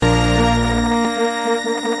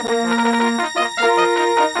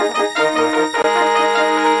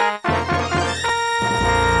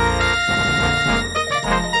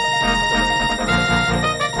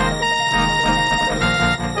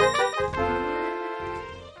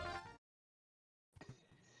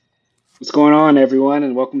What's going on, everyone,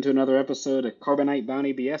 and welcome to another episode of Carbonite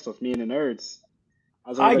Bounty BS with me and the nerds.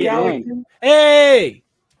 How's Hi, everybody Gally. doing? Hey.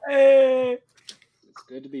 Hey. It's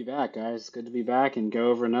good to be back, guys. It's good to be back and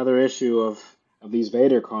go over another issue of these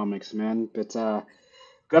Vader comics, man. But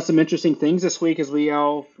got some interesting things this week as we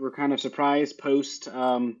all were kind of surprised post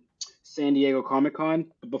San Diego Comic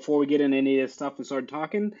Con. But before we get into any of this stuff and start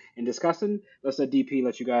talking and discussing, let's let DP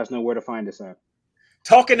let you guys know where to find us at.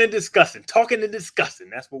 Talking and discussing.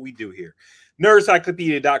 That's what we do here.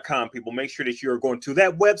 Nerdcyclopedia.com. People, make sure that you are going to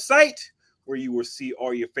that website where you will see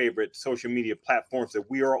all your favorite social media platforms that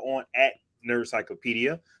we are on at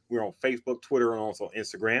Nerdcyclopedia. We're on Facebook, Twitter, and also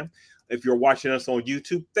Instagram. If you're watching us on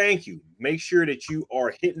YouTube, thank you. Make sure that you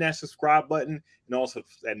are hitting that subscribe button and also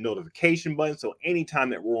that notification button. So anytime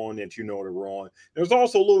that we're on, that you know that we're on. There's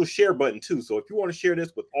also a little share button too. So if you want to share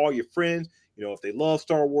this with all your friends, if they love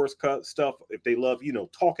Star Wars stuff, if they love,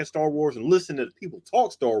 talking Star Wars and listen to people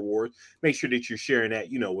talk Star Wars, make sure that you're sharing that,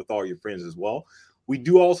 with all your friends as well. We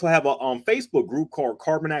do also have a Facebook group called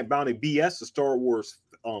Carbonite Bounty BS, the Star Wars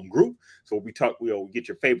group. So we get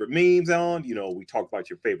your favorite memes on, we talk about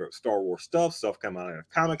your favorite Star Wars stuff coming out of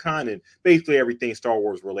Comic-Con and basically everything Star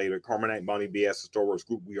Wars related. Carbonite Bounty BS, the Star Wars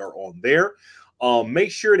group, we are on there. Make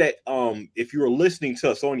sure that if you're listening to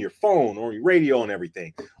us on your phone or your radio and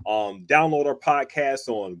everything, download our podcast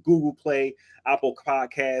on Google Play, Apple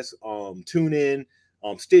Podcasts, TuneIn,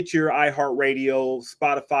 Stitcher, iHeartRadio,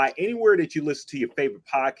 Spotify, anywhere that you listen to your favorite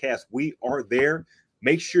podcast, we are there.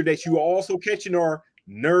 Make sure that you are also catching our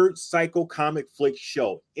Nerd Cycle Comic Flick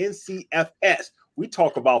Show, NCFS. We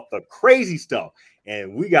talk about the crazy stuff,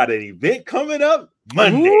 and we got an event coming up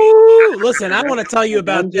Monday. Ooh, listen, I want to tell you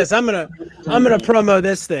about this. I'm gonna promo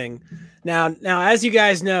this thing. Now, as you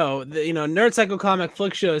guys know, Nerd Cycle Comic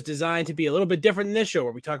Flick Show is designed to be a little bit different than this show,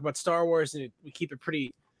 where we talk about Star Wars and we keep it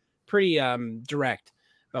pretty direct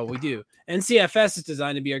about what we do. NCFS is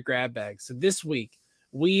designed to be our grab bag. So this week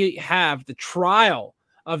we have the trial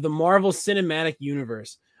of the Marvel Cinematic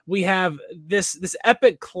Universe. We have this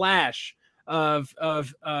epic clash of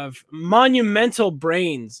monumental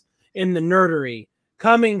brains in the nerdery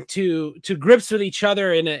coming to grips with each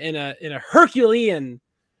other in a Herculean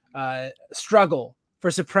struggle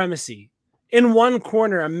for supremacy. In one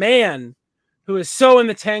corner, a man who is so in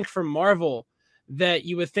the tank for Marvel that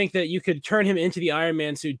you would think that you could turn him into the Iron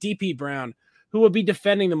Man suit, D.P. Brown, who will be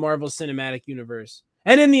defending the Marvel Cinematic Universe.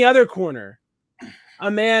 And in the other corner,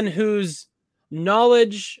 a man whose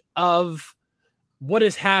knowledge of what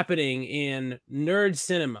is happening in nerd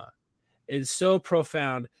cinema is so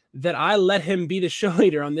profound that I let him be the show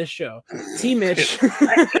leader on this show. T-Mitch.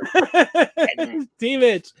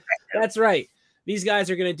 T-Mitch. That's right. These guys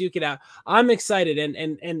are going to duke it out. I'm excited,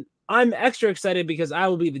 and I'm extra excited because I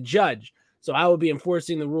will be the judge. So I will be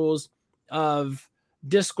enforcing the rules of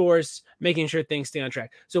discourse, making sure things stay on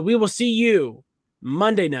track. So we will see you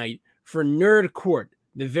Monday night for Nerd Court,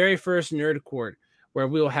 the very first Nerd Court, where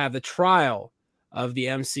we will have the trial of the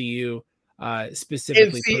MCU,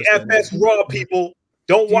 specifically. NCFS Raw, people.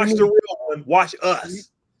 Don't watch the real one. Watch us.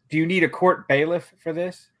 Do you need a court bailiff for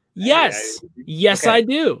this? Yes. Yes, okay. I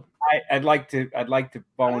do. I'd like to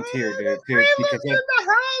volunteer to because in the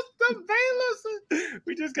house, the bailiffs.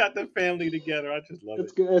 We just got the family together. I just love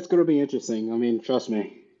it. It's going to be interesting. I mean, trust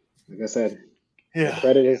me. Like I said, yeah.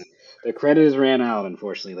 The credit is ran out,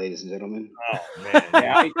 unfortunately, ladies and gentlemen. Oh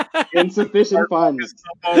man, insufficient funds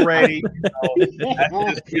already.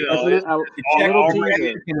 It's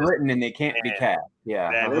been written and they can't be capped.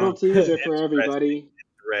 Yeah, a little teaser for everybody.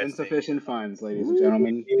 Insufficient funds, ladies and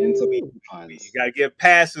gentlemen. Insufficient funds. You got to give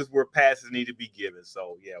passes where passes need to be given.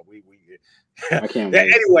 So yeah, we I can't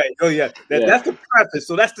wait. Anyway, that's the preface.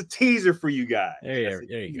 So that's the teaser for you guys. There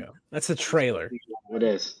you go. That's the trailer. It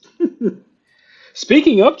is.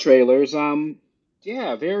 Speaking of trailers,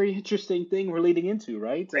 very interesting thing we're leading into,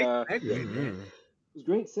 right? It was a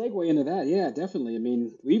great segue into that. Yeah, definitely. I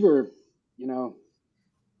mean, we were,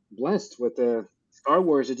 blessed with the Star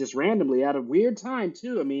Wars that just randomly out of weird time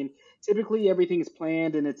too. I mean, typically everything's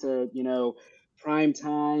planned and it's a, prime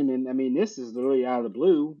time. And I mean, this is literally out of the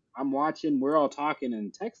blue. I'm watching, we're all talking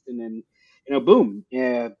and texting and, boom.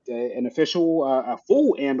 Yeah. An official, a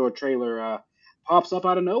full Andor trailer, pops up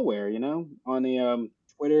out of nowhere, on the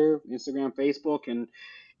Twitter, Instagram, Facebook, and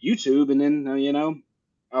YouTube. And then,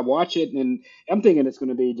 I watch it and I'm thinking it's going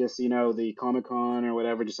to be just, the Comic-Con or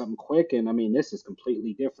whatever, just something quick. And I mean, this is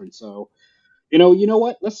completely different. So, you know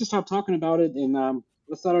what? Let's just stop talking about it and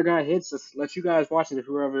let's let our guy hits. Let's let you guys watch it. If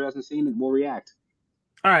whoever hasn't seen it, we'll react.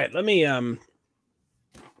 All right. Let me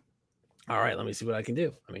see what I can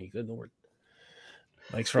do. I mean, good Lord.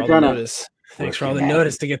 Thanks for all the notice. Thanks for all the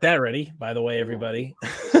notice to get that ready, by the way, everybody.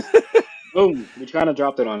 Boom. We kind of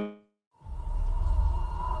dropped it on.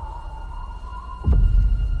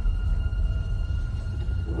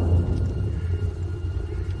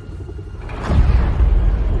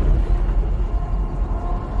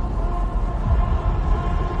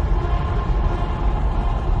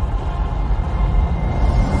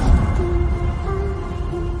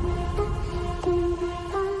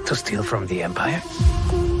 To steal from the Empire?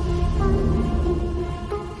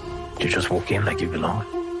 You just walk in like you belong.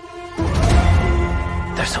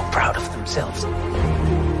 They're so proud of themselves.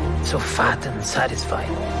 So fat and satisfied.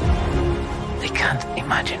 They can't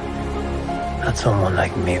imagine that someone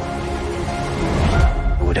like me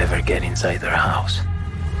would ever get inside their house.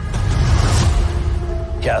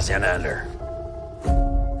 Cassian Andor.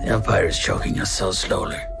 The Empire is choking us so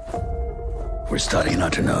slowly. We're starting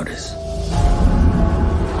not to notice.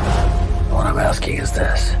 What I'm asking is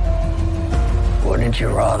this. Wouldn't you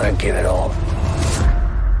rather give it all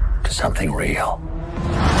to something real?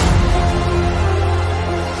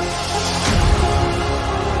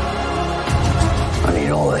 I need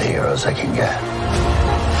all the heroes I can get.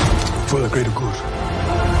 For the greater good.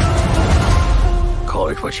 Call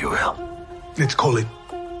it what you will. Let's call it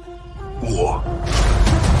war.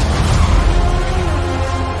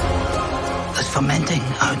 There's fermenting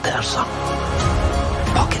out there, son.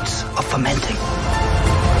 Pockets of fermenting.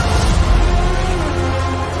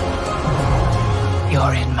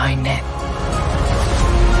 You're in my net.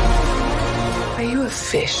 Are you a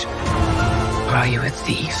fish? Or are you a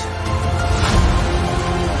thief?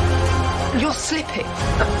 You're slipping.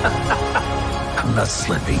 I'm not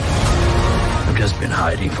slipping. I've just been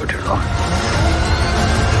hiding for too long.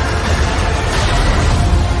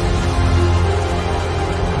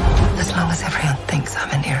 As long as everyone thinks I'm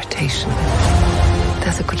an irritation,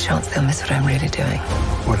 there's a good chance they'll miss what I'm really doing.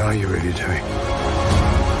 What are you really doing?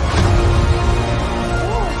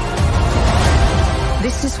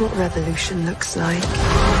 This is what revolution looks like.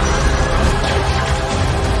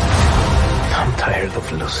 I'm tired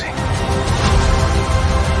of losing.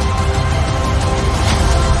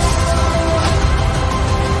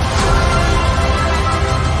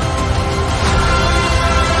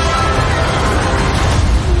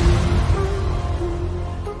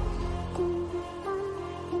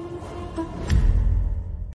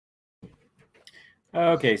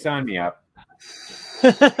 Okay, sign me up.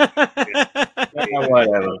 Yeah,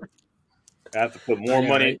 Whatever. I have to put more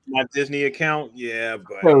money in my Disney account. Yeah,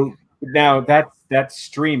 but So now that's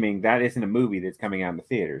streaming. That isn't a movie that's coming out in the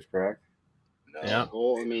theaters, correct? no. Yeah.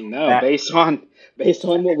 Well, I mean, no. That- based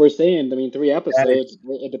on what we're saying, I mean, 3 episodes,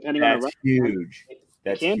 depending on the That's run, huge. it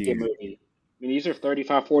That's can be a huge. movie. I mean, these are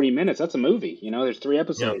 35, 40 minutes. That's a movie. You know, there's 3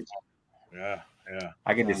 episodes. Yeah, yeah.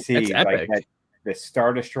 I get to That's see like epic. that, the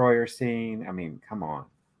Star Destroyer scene. I mean, come on,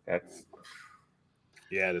 that's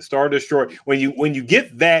Yeah, the Star Destroyer. When you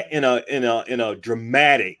get that in a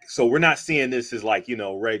dramatic, so we're not seeing this as like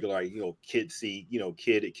regular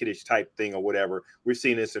kiddish type thing or whatever. We're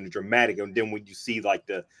seeing this in a dramatic, and then when you see like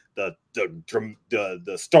the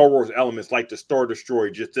Star Wars elements, like the Star Destroyer,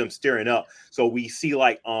 just them staring up. So we see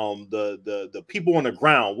like the people on the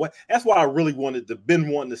ground. That's why I really wanting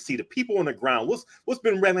to see the people on the ground. What's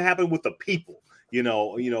been really happening with the people?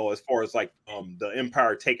 As far as like the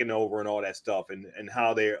Empire taking over and all that stuff, and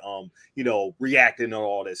how they're reacting and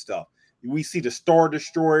all that stuff. We see the Star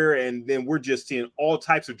Destroyer, and then we're just seeing all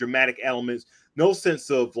types of dramatic elements. No sense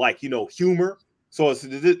of like humor. So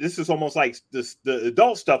this is almost like the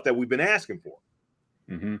adult stuff that we've been asking for.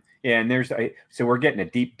 mm-hmm. Yeah. And so we're getting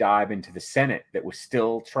a deep dive into the Senate that was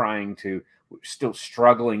still struggling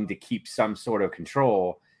to keep some sort of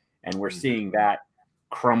control, and we're seeing that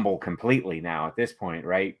crumble completely now at this point,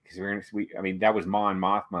 right? Because that was Mon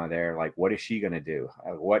Mothma there. Like, what is she going to do?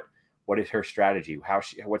 What is her strategy?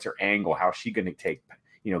 What's her angle? How's she going to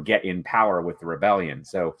get in power with the rebellion?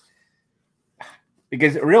 So,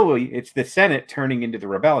 because really, it's the Senate turning into the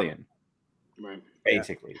rebellion, Right.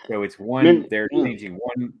 basically. Yeah. So it's one. They're changing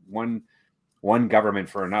one government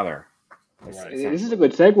for another. Right. This is a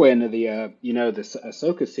good segue into the the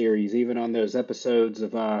Ahsoka series, even on those episodes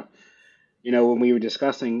of when we were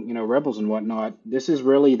discussing, Rebels and whatnot. This is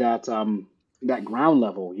really that ground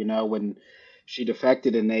level, when she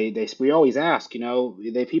defected, and we always ask,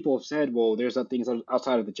 people have said, well, there's things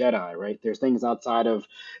outside of the Jedi, right? There's things outside of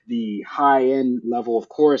the high end level of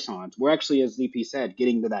Coruscant. We're actually, as ZP said,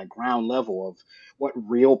 getting to that ground level of what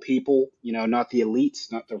real people, not the elites,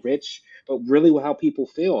 not the rich, but really how people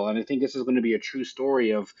feel. And I think this is going to be a true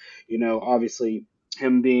story of, obviously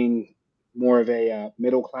him being more of a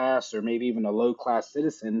middle class or maybe even a low class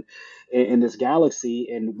citizen in this galaxy,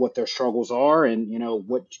 and what their struggles are, and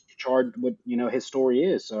what his story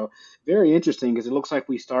is. So very interesting, because it looks like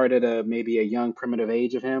we start at maybe a young primitive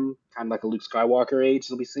age of him, kind of like a Luke Skywalker age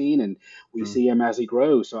that we've seen, and we see him as he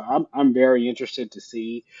grows. So I'm very interested to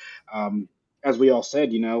see. As we all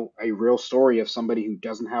said, a real story of somebody who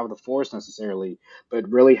doesn't have the Force necessarily, but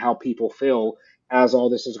really how people feel as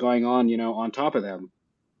all this is going on, on top of them.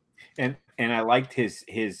 And I liked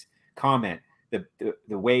his comment. The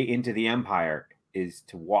way into the Empire is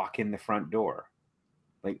to walk in the front door.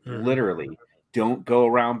 Like literally, don't go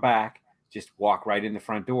around back. Just walk right in the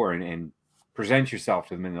front door and present yourself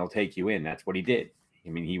to them, and they'll take you in. That's what he did. I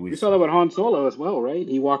mean, he was. You saw that with Han Solo as well, right?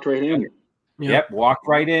 He walked right in. Yep, walked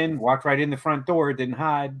right in the front door. Didn't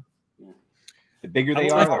hide. The bigger they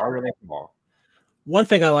are, the harder they fall. One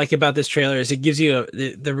thing I like about this trailer is it gives you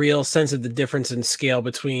the real sense of the difference in scale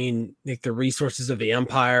between like the resources of the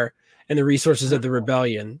Empire and the resources of the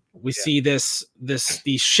Rebellion. We see these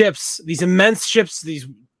ships, these immense ships, these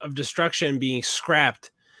of destruction being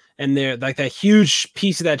scrapped, and they're like that huge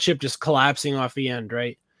piece of that ship just collapsing off the end,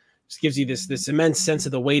 right? Just gives you this immense sense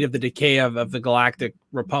of the weight of the decay of the Galactic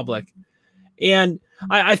Republic. And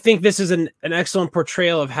I think this is an excellent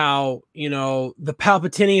portrayal of how, the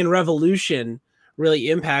Palpatinian Revolution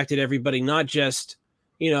really impacted everybody, not just,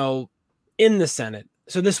 in the Senate.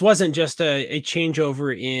 So this wasn't just a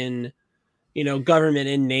changeover in, government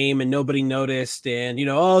in name and nobody noticed. And,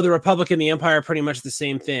 the Republic and the Empire are pretty much the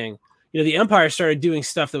same thing. The Empire started doing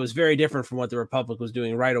stuff that was very different from what the Republic was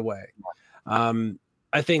doing right away.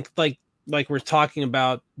 I think like we're talking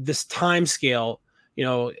about this time scale,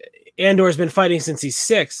 Andor's been fighting since he's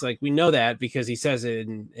 6. Like, we know that because he says it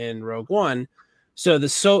in Rogue One. So the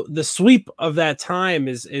sweep of that time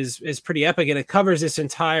is pretty epic, and it covers this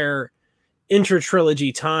entire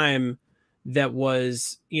inter-trilogy time that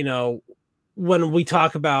was, when we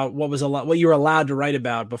talk about what you were allowed to write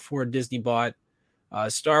about before Disney bought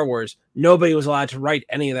Star Wars, nobody was allowed to write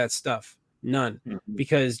any of that stuff. None,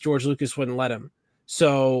 because George Lucas wouldn't let him.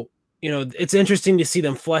 So, it's interesting to see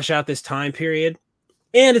them flesh out this time period.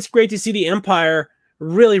 And it's great to see the Empire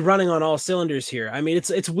really running on all cylinders here. I mean,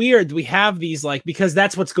 it's weird. We have these because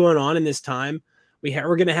that's what's going on in this time.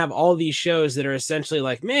 We're going to have all these shows that are essentially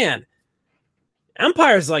like, man,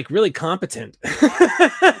 Empire's really competent.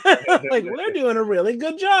 They're doing a really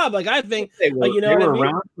good job. I think they were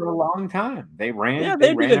around for a long time. They ran. Yeah,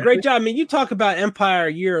 they did a great job. I mean, you talk about Empire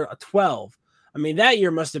year 12. I mean, that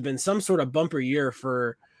year must have been some sort of bumper year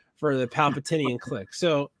for the Palpatinian clique.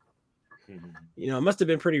 So, it must have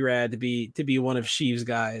been pretty rad to be one of Sheev's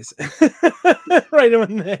guys right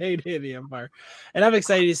when they hated the Empire. And I'm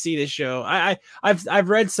excited to see this show. I've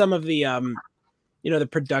read some of the the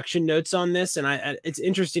production notes on this, and it's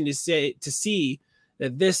interesting to see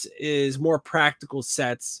that this is more practical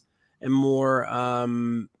sets and more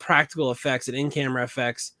practical effects and in-camera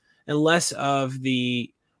effects, and less of the,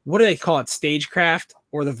 what do they call it, stagecraft,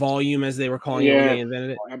 or the volume as they were calling it when they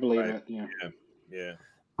invented it. I believe it. Yeah.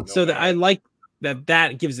 So that I like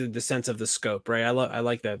that gives it the sense of the scope, right? I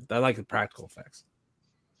like that. I like the practical effects.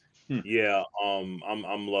 Yeah, I'm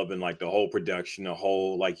loving the whole production, the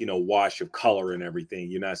whole wash of color and everything.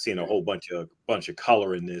 You're not seeing a whole bunch of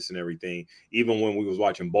color in this and everything. Even when we was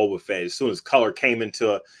watching Boba Fett, as soon as color came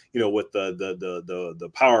into with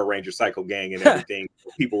the Power Ranger Psycho Gang and everything,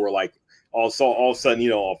 people were all of a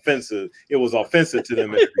sudden offensive. It was offensive to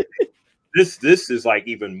them. And everything. This is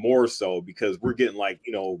even more so, because we're getting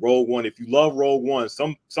Rogue One. If you love Rogue One,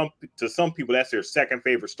 some people that's their second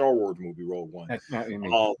favorite Star Wars movie, Rogue One. That's not me.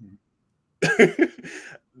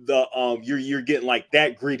 You're getting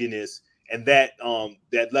that greediness and that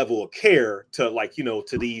level of care to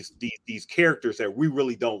to these characters that we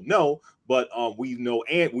really don't know, but we know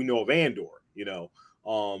of Andor,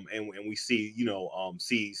 and we see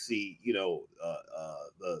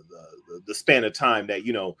the span of time that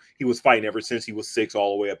he was fighting ever since he was 6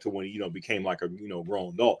 all the way up to when he became a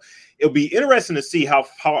grown adult. It'll be interesting to see how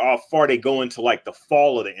far they go into the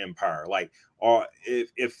fall of the Empire, or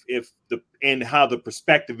and how the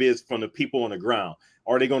perspective is from the people on the ground.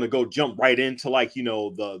 Are they going to go jump right into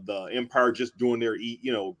the Empire just doing their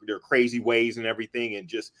their crazy ways and everything and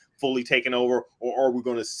just fully taking over, or are we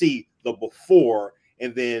going to see the before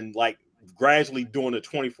and then gradually doing the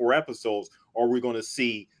 24 episodes, or are we going to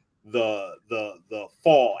see the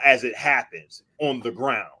fall as it happens on the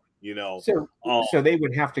ground? So they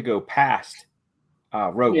would have to go past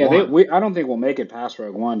Rogue One. I don't think we'll make it past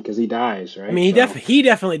Rogue One because he dies, right? I mean, he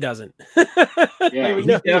definitely doesn't.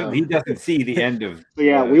 He doesn't see the end of.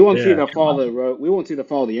 So we won't see the fall of the Rogue. We won't see the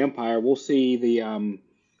fall of the Empire. We'll see the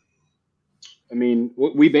I mean,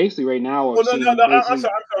 we basically right now are Well, seeing no. I'm basically.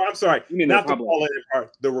 sorry. I'm sorry. You mean the Not the Republic?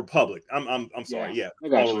 the Republic. I'm sorry. Yeah, Yeah, I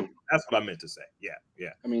got you. that's what I meant to say. Yeah,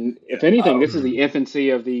 yeah, I mean, yeah. if anything, this is the infancy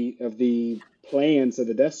of the plans of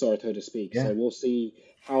the Death Star, so to speak. Yeah. So we'll see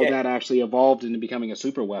how Yeah. that actually evolved into becoming a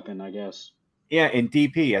super weapon, I guess. Yeah, in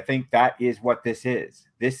DP, I think that is what this is.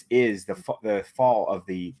 This is the fall of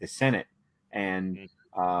the Senate and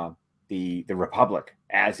the Republic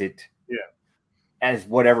as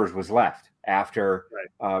whatever was left after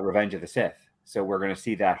Revenge of the Sith. So we're going to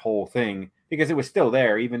see that whole thing because it was still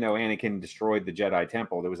there, even though Anakin destroyed the Jedi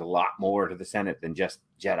Temple. There was a lot more to the Senate than just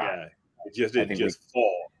Jedi. Yeah, it just didn't just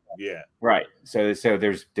fall. Yeah, right. So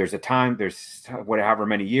there's a time, there's however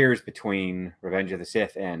many years between Revenge of the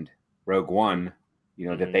Sith and Rogue One,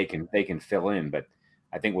 that they can fill in. But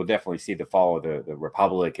I think we'll definitely see the fall of the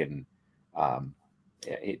Republic and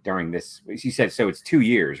during this. You said so. It's 2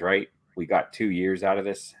 years, right? We got 2 years out of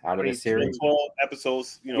this series. 12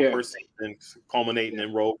 episodes, per season, culminating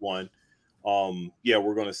in Rogue One.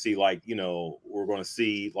 We're going to see the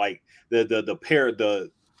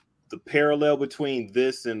parallel between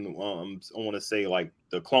this and I want to say like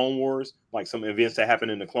the Clone Wars, like some events that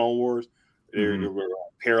happened in the Clone Wars. They're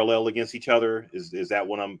parallel against each other. Is that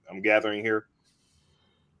what I'm gathering here?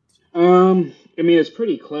 I mean, it's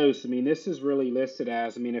pretty close. I mean, this is really listed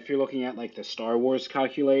as, if you're looking at like the Star Wars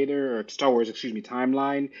calculator or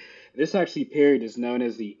timeline, this actually period is known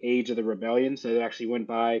as the Age of the Rebellion. So it actually went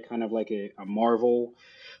by kind of like a Marvel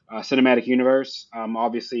cinematic universe.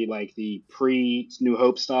 Obviously, like the pre-New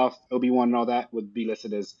Hope stuff, Obi-Wan and all that would be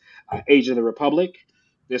listed as Age of the Republic.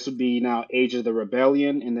 This would be now Age of the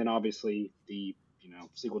Rebellion, and then obviously the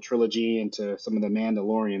sequel trilogy into some of the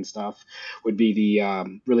Mandalorian stuff would be the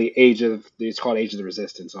really it's called Age of the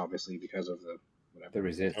Resistance, obviously, because of the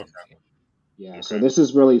Resistance. Okay. Yeah, so this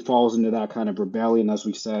is really falls into that kind of rebellion, as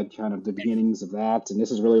we said, kind of the beginnings of that, and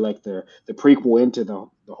this is really like the prequel into the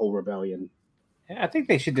whole rebellion. I think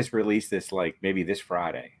they should just release this like maybe this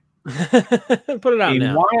Friday. Put it out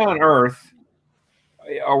now. Why on earth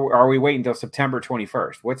are we waiting until September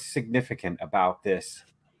 21st? What's significant about this?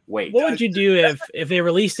 Wait. What would you do if they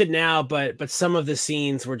released it now, but some of the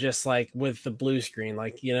scenes were just like with the blue screen,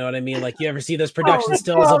 like you know what I mean? Like you ever see those production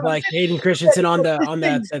stills of like Hayden Christensen on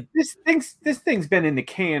that? This thing's been in the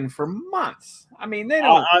can for months. I mean, they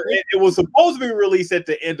don't. It was supposed to be released at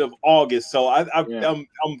the end of August, so I'm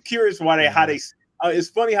curious how they. It's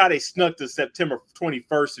funny how they snuck the September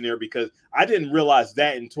 21st in there because I didn't realize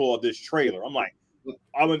that until this trailer. I'm like,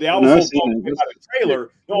 I was so bummed about the trailer.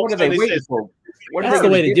 What are they waiting for? That's the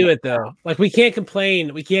way to do it, though. Like we can't complain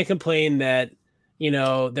that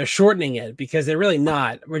they're shortening it because they're really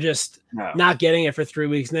not. We're just not getting it for 3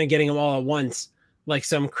 weeks and then getting them all at once, like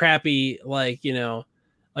some crappy like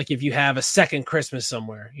if you have a second Christmas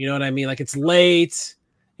somewhere. You know what I mean? Like it's late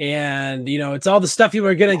and it's all the stuff you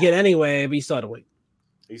were gonna get anyway, but you still had to wait.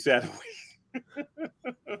 You still had to wait.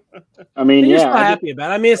 I mean, you're still happy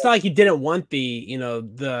about it. I mean, it's not like you didn't want the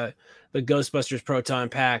the Ghostbusters Proton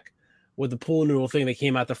Pack with the pool noodle thing that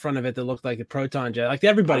came out the front of it that looked like a proton jet. Like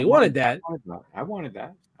everybody wanted that. I wanted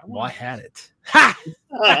that. Well, I had it.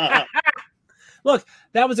 Ha! Look,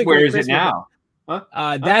 that was a great Christmas. Where is it now?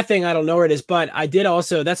 That thing, I don't know where it is, but I did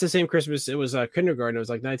also, that's the same Christmas. It was kindergarten. It was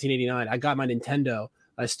like 1989. I got my Nintendo.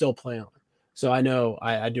 I still play on. So I know,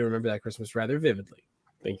 I do remember that Christmas rather vividly.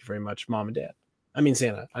 Thank you very much, Mom and Dad. I mean,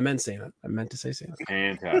 Santa. I meant Santa. I meant to say Santa.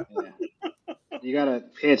 Santa. You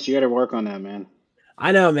gotta work on that, man.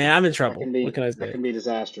 I know, man. I'm in trouble. What can I say? That can be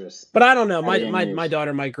disastrous. But I don't know. My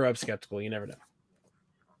daughter might grow up skeptical. You never know.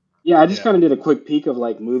 Yeah, I just kind of did a quick peek of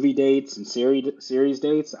like movie dates and series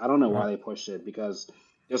dates. I don't know why they pushed it because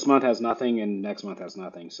this month has nothing and next month has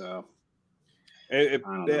nothing. So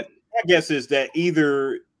my guess is that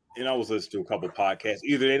either, and I was listening to a couple of podcasts,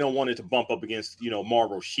 either they don't want it to bump up against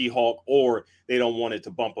Marvel She-Hulk, or they don't want it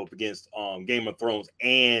to bump up against Game of Thrones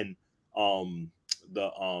and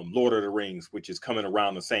the Lord of the Rings, which is coming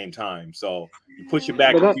around the same time. So you push it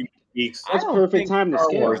back a few weeks. That's perfect time to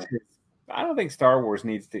scale. I don't think Star Wars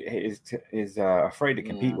is afraid to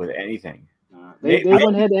compete with anything. They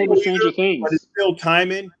went head to head with Stranger Things. But it's still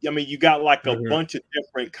timing. I mean, you got like a bunch of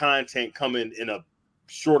different content coming in a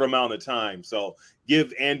short amount of time. So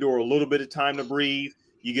give Andor a little bit of time to breathe.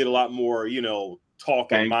 You get a lot more,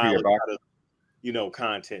 talk and mileage out of,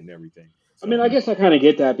 content and everything. I mean, I guess I kind of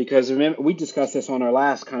get that because remember, we discussed this on our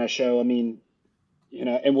last kind of show. I mean,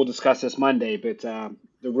 and we'll discuss this Monday, but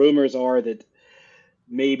the rumors are that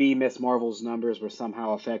maybe Ms. Marvel's numbers were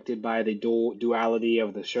somehow affected by the duality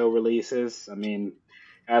of the show releases. I mean,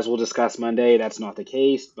 as we'll discuss Monday, that's not the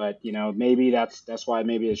case. But maybe that's why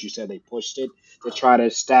maybe, as you said, they pushed it to try to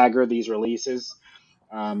stagger these releases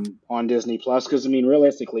on Disney Plus. Because I mean,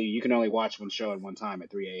 realistically, you can only watch one show at one time at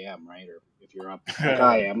 3 a.m. right? Or if you're up like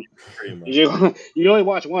I am, you can only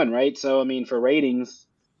watch one, right? So I mean, for ratings,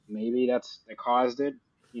 maybe that caused it.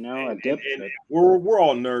 A dip. And we're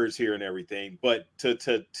all nerds here and everything, but to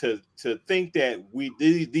think that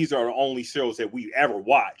these are the only shows that we ever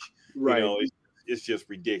watch, right? It's just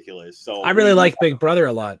ridiculous. So I really like Big Brother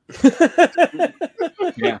a lot.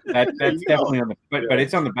 Yeah, that's definitely on the but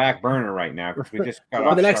it's on the back burner right now because we just got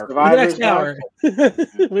for the next hour.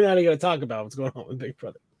 We're not even going to talk about what's going on with Big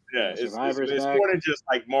Brother. Yeah, it's more than just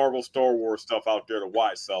like Marvel, Star Wars stuff out there to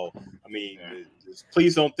watch. So I mean,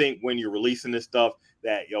 please don't think when you're releasing this stuff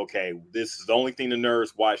that this is the only thing the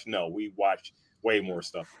nerds watch. No, we watch way more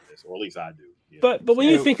stuff than this, or at least I do. But when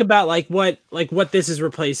you think about what this is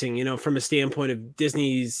replacing, from a standpoint of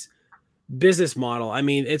Disney's business model, I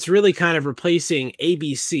mean, it's really kind of replacing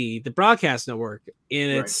ABC, the broadcast network, in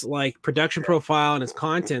its like production profile and its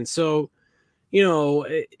content. So,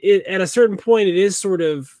 at a certain point, it is sort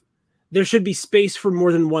of, there should be space for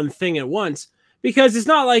more than one thing at once, because it's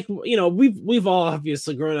not like, we've all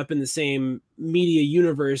obviously grown up in the same media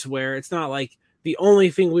universe where it's not like the only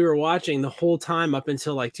thing we were watching the whole time up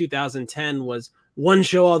until like 2010 was one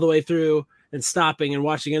show all the way through and stopping and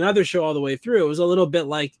watching another show all the way through. It was a little bit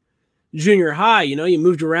like junior high, you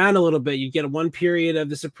moved around a little bit. You get one period of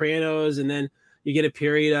The Sopranos, and then you get a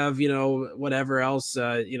period of, whatever else,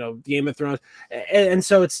 Game of Thrones. And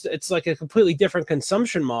so it's like a completely different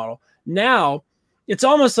consumption model. Now it's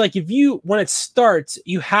almost like when it starts,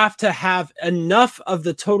 you have to have enough of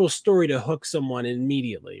the total story to hook someone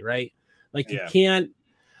immediately, right? Like you can't,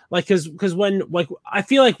 like, because when, like, I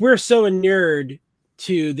feel like we're so inured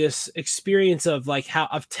to this experience of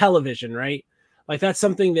of television, right? Like that's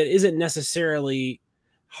something that isn't necessarily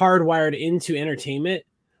hardwired into entertainment,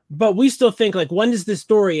 but we still think like, when does this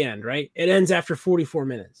story end? Right? It ends after 44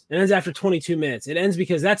 minutes. It ends after 22 minutes. It ends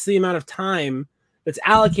because that's the amount of time that's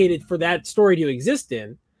allocated for that story to exist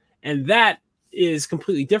in, and that is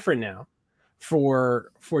completely different now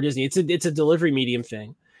for Disney. It's a delivery medium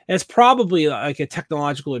thing. And it's probably like a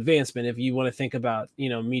technological advancement if you want to think about,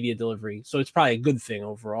 media delivery. So it's probably a good thing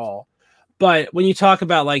overall. But when you talk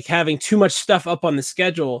about like having too much stuff up on the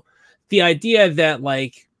schedule, the idea that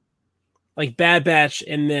like Bad Batch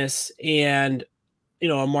and this and,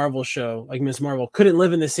 a Marvel show like Ms. Marvel couldn't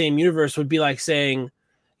live in the same universe would be like saying,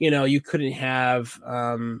 you couldn't have,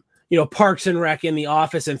 Parks and Rec and The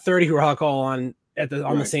Office and 30 Rock all on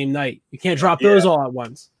the same night. You can't drop those all at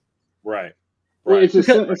once. Right. Right.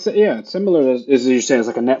 It's similar as you say. It's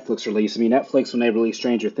like a Netflix release. I mean, Netflix, when they release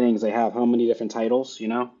Stranger Things, they have how many different titles?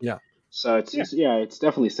 Yeah. So it's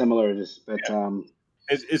definitely similar. But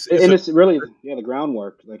it's really the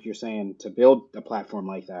groundwork, like you're saying, to build a platform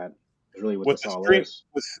like that is really what this all is.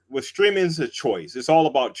 With streaming is a choice. It's all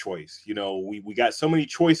about choice. We got so many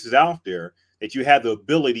choices out there that you have the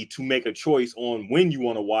ability to make a choice on when you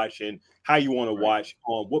want to watch and how you want to watch,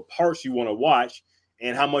 on what parts you want to watch,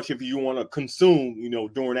 and how much if you want to consume,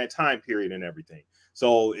 during that time period and everything.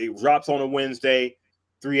 So it drops on a Wednesday,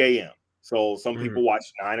 3 a.m. So some people watch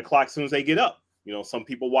 9 o'clock as soon as they get up. Some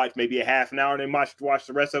people watch maybe a half an hour and then watch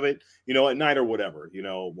the rest of it, at night or whatever,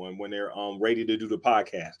 when they're ready to do the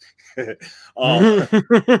podcast.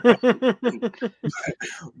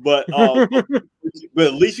 But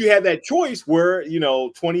at least you had that choice where,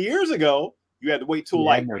 20 years ago, you had to wait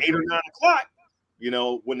till 8 or 9 o'clock.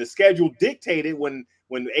 When the schedule dictated, when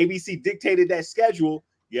ABC dictated that schedule,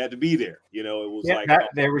 you had to be there. It was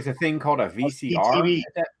there was a thing called a VCR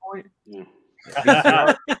at that point. Yeah.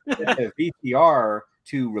 A VCR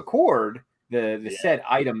to record the said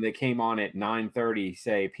item that came on at 9:30,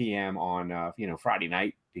 say p.m. on Friday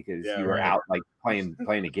night because you were out like playing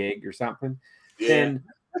a gig or something. Yeah. Then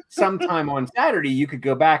sometime on Saturday you could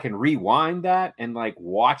go back and rewind that and like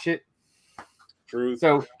watch it. True.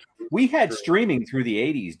 So we had streaming through the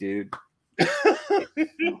 80s, dude.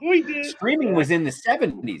 We did. Streaming was in the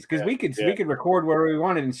 70s because we could record where we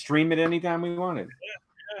wanted and stream it anytime we wanted.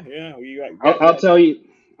 I'll tell you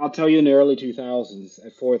in the early 2000s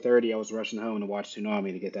at 4:30 I was rushing home to watch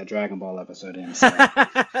Toonami to get that Dragon Ball episode in. So,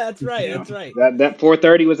 that's right. That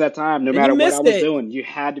 4:30 was that time. No matter what I was doing, you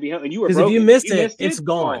had to be home. And you were broken. If you missed it, it's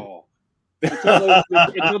gone.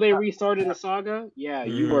 Until they restarted the saga,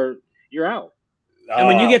 you're out. And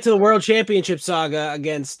when you get to the World Championship saga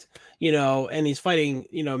against, and he's fighting,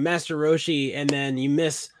 Master Roshi, and then you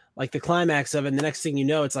miss like the climax of it, and the next thing you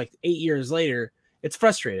know, it's like 8 years later. It's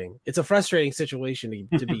frustrating. It's a frustrating situation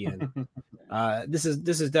to be in. This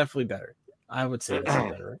is definitely better. I would say this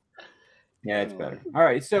is better. Yeah, it's better. All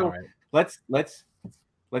right, so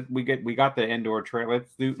we got the Endor trailer.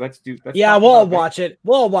 Let's yeah, we'll all watch it.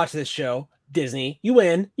 We'll all watch this show. Disney, you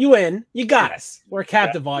win. You got us. We're a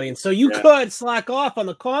captive audience, so you could slack off on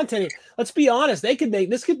the content. Let's be honest. They could make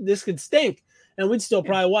this could stink, and we'd still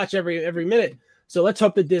probably watch every minute. So let's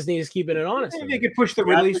hope that Disney is keeping it honest. They could push the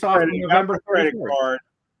release off in November. Credit card.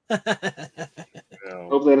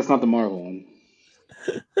 Hopefully that's not the Marvel one.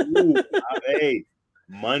 Ooh, hey,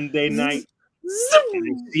 Monday night.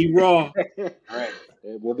 See Raw. All right,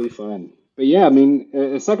 it will be fun. But yeah, I mean,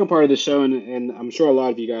 the second part of the show, and I'm sure a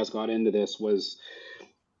lot of you guys got into this, was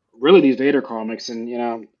really these Vader comics. And, you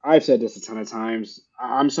know, I've said this a ton of times.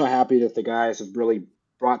 I'm so happy that the guys have really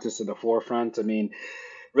brought this to the forefront. I mean,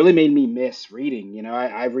 really made me miss reading. You know,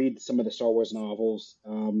 I read some of the Star Wars novels,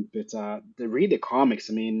 but to read the comics,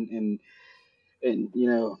 I mean, and you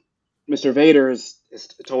know, Mr. Vader has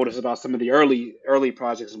told us about some of the early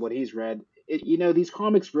projects and what he's read. You know, these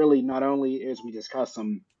comics really not only, as we discuss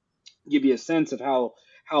them, give you a sense of how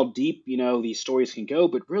deep, you know, these stories can go,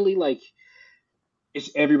 but really like it's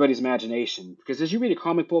everybody's imagination. Because as you read a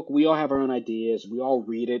comic book, we all have our own ideas. We all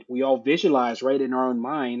read it. We all visualize right in our own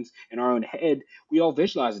minds, in our own head. We all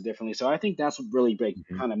visualize it differently. So I think that's what really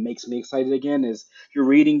kind of makes me excited again is you're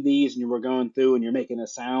reading these and you were going through and you're making the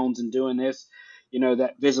sounds and doing this, you know,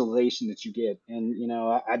 that visualization that you get. And, you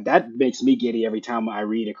know, that makes me giddy every time I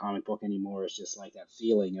read a comic book anymore. It's just like that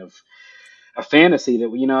feeling of a fantasy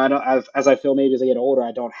that, you know, as I feel maybe as I get older,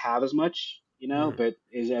 I don't have as much, you know, but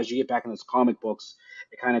as you get back in those comic books,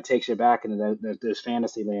 it kind of takes you back into those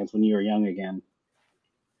fantasy lands when you were young again.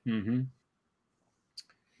 Mm-hmm.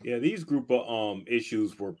 Yeah, these group of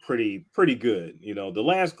issues were pretty good. You know, the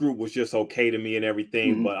last group was just okay to me and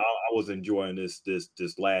everything, but I was enjoying this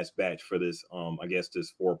last batch for this I guess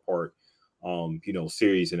this 4-part you know,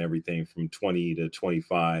 series and everything from 20 to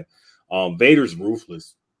 25. Vader's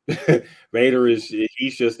ruthless. Vader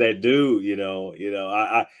he's just that dude, you know.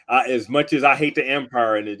 I as much as I hate the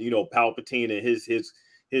Empire and, you know, Palpatine and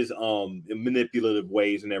his manipulative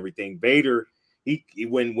ways and everything, Vader, he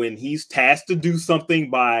when he's tasked to do something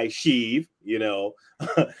by Sheev, you know,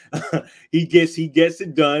 he gets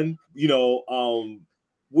it done, you know,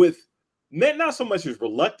 with not so much his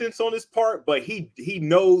reluctance on his part, but he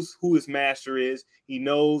knows who his master is. He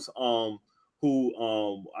knows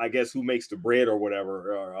who I guess who makes the bread or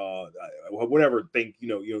whatever, or whatever thing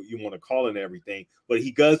you want to call it and everything. But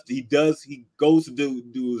he goes to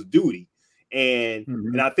do his duty,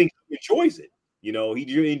 and I think he enjoys it. You know,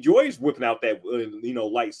 he enjoys whipping out that you know,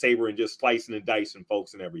 lightsaber and just slicing and dicing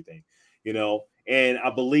folks and everything. You know, and I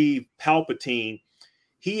believe Palpatine.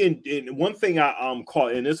 And one thing I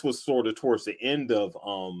caught, and this was sort of towards the end of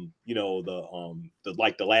you know,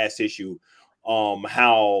 the last issue,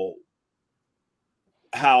 how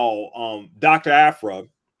Dr. Aphra,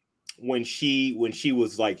 when she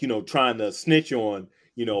was like, you know, trying to snitch on,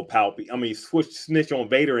 you know, snitch on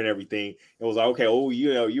Vader and everything, it was like, okay, oh,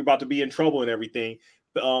 you know, you're about to be in trouble and everything.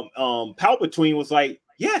 Palpatine was like,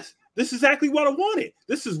 yes, this is exactly what I wanted.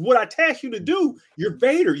 This is what I tasked you to do. You're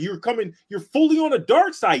Vader. You're fully on the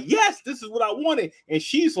dark side. Yes, this is what I wanted. And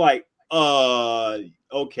she's like,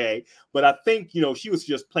 okay. But I think, you know, she was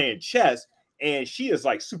just playing chess, and she is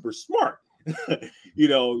like super smart. You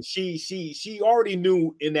know, she already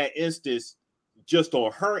knew in that instance, just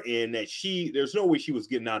on her end, that there's no way she was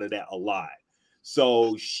getting out of that alive.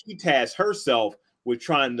 So she tasked herself with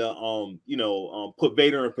trying to you know, put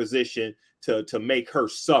Vader in a position to make her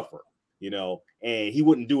suffer, you know, and he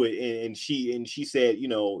wouldn't do it. And she said, you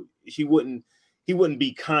know, he wouldn't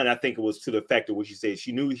be kind. I think it was to the effect of what she said.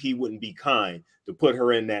 She knew he wouldn't be kind to put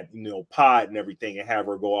her in that, you know, pod and everything and have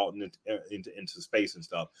her go out into space and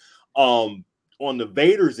stuff. On the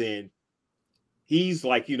Vader's end, he's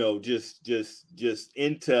like, you know, just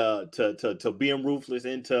into to being ruthless,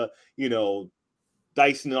 into, you know,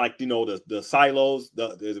 dicing, like, you know, the silos,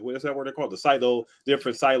 what is that word they're called? The silo,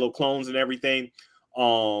 different silo clones and everything.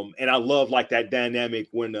 And I love like that dynamic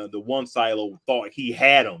when the one silo thought he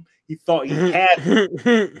had him. He thought he had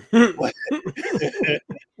him.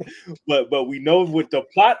 but we know with the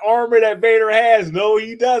plot armor that Vader has, no,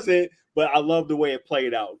 he doesn't. But I love the way it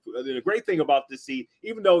played out. The great thing about this scene,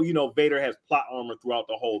 even though, you know, Vader has plot armor throughout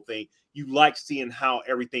the whole thing, you like seeing how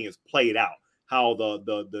everything is played out, how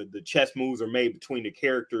the chess moves are made between the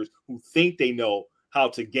characters who think they know how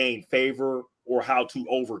to gain favor or how to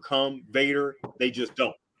overcome Vader. They just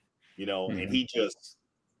don't, you know, and he just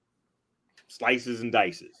slices and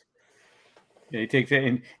dices. Yeah, he takes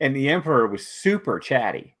it, and the Emperor was super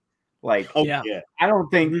chatty. Like, yeah. I don't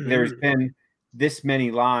think there's been this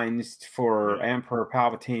many lines for Emperor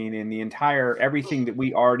Palpatine and the entire everything that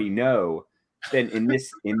we already know. Then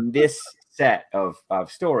in this set of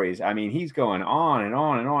stories, I mean, he's going on and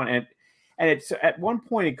on and on, and it's at one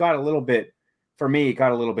point it got a little bit, for me, it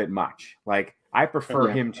got a little bit much. Like, I prefer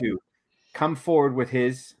him to come forward with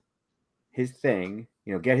his thing,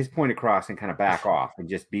 you know, get his point across and kind of back off and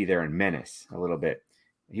just be there and menace a little bit.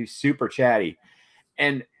 He was super chatty,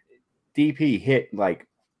 and DP hit like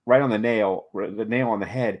right on the nail on the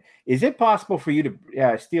head. Is it possible for you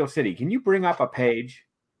to Steel City? Can you bring up a page?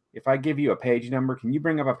 If I give you a page number, can you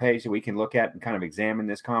bring up a page that we can look at and kind of examine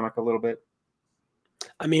this comic a little bit?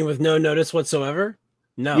 I mean, with no notice whatsoever?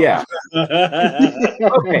 No. Yeah.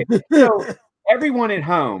 Okay. So everyone at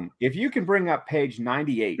home, if you can bring up page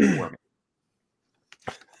 98 for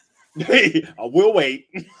me. I will wait.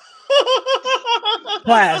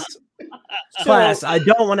 Class, I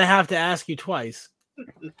don't want to have to ask you twice.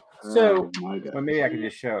 So, well, maybe I can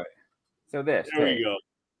just show it. So there we go.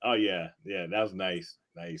 Oh, yeah. Yeah, that was nice.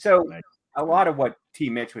 Nice. So nice. A lot of what T.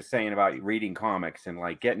 Mitch was saying about reading comics and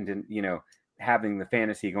like getting to, you know, having the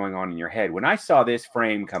fantasy going on in your head. When I saw this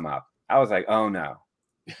frame come up, I was like, oh no,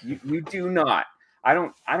 you do not. I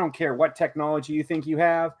don't care what technology you think you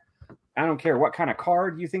have. I don't care what kind of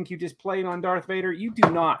card you think you just played on Darth Vader. You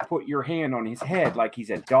do not put your hand on his head like he's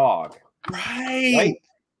a dog. Right.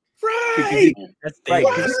 That's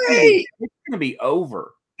right. It's gonna be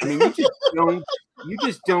over. I mean, you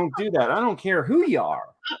just don't do that. I don't care who you are,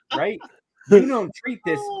 right? You don't treat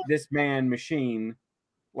this man machine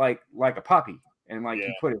like a puppy, and like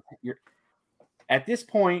you put it. At this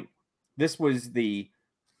point, this was the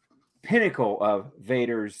pinnacle of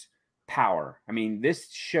Vader's power. I mean, this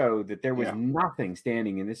showed that there was nothing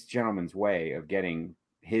standing in this gentleman's way of getting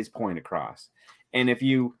his point across. And if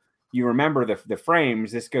you remember the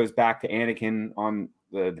frames, this goes back to Anakin on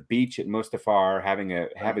the beach at Mustafar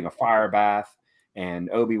having a fire bath, and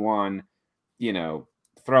Obi-Wan, you know,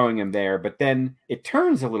 throwing him there. But then it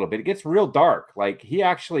turns a little bit. It gets real dark. Like he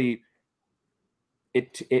actually,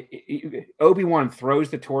 Obi-Wan throws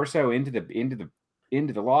the torso into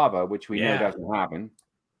the lava, which we know doesn't happen.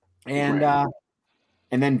 And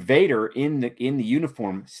and then Vader in the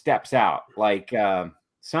uniform steps out like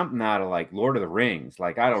something out of like Lord of the Rings,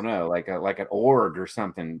 like I don't know, like an org or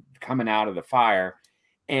something coming out of the fire,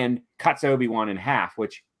 and cuts Obi-Wan in half,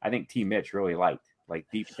 which I think T. Mitch really liked. Like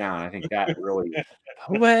deep down, I think that really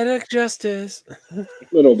poetic justice. A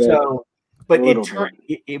little bit. So, but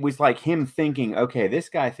it was like him thinking, okay, this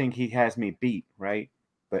guy think he has me beat, right?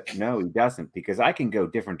 But no, he doesn't, because I can go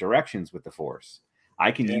different directions with the Force.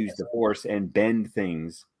 I can use the Force and bend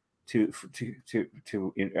things to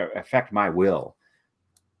affect my will.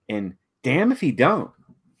 And damn if he don't.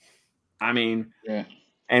 I mean,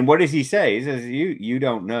 and what does he say? He says, you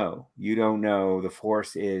don't know. You don't know. The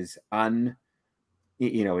Force is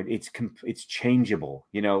it's changeable.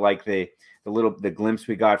 You know, like the glimpse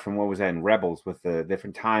we got from what was that in Rebels with the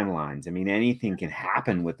different timelines. I mean, anything can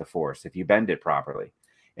happen with the Force if you bend it properly.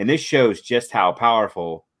 And this shows just how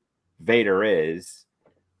powerful Vader is,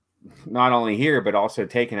 not only here, but also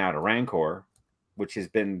taking out a Rancor, which has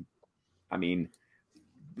been, I mean,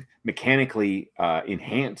 mechanically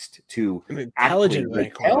enhanced to intelligent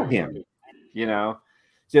repel him, you know.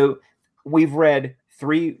 So we've read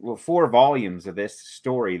 4 volumes of this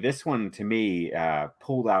story. This one, to me,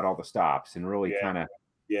 pulled out all the stops and really kind of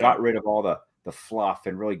got rid of all the fluff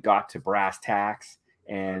and really got to brass tacks.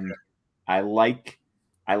 And I like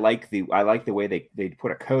the way they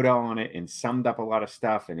put a coda on it and summed up a lot of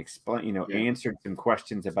stuff and answered some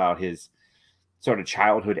questions about his sort of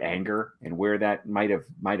childhood anger and where that might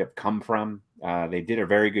have come from. They did a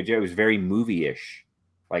very good job. It was very movie-ish.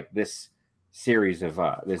 Like this series of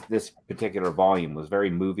this particular volume was very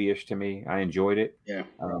movie-ish to me. I enjoyed it. Yeah.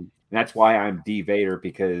 And that's why I'm D Vader,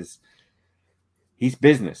 because he's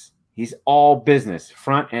business. He's all business,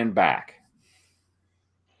 front and back.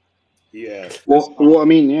 Yeah. Well, I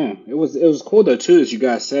mean, yeah, it was cool though too, as you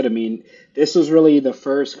guys said. I mean, this was really the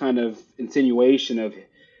first kind of insinuation of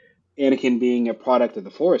Anakin being a product of the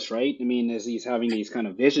Force, right? I mean, as he's having these kind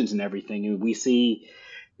of visions and everything, and we see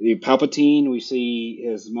the Palpatine, we see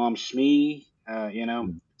his mom Shmi,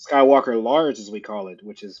 Skywalker Large, as we call it,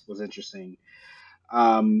 which was interesting.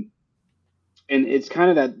 And it's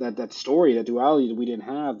kind of that story, that duality that we didn't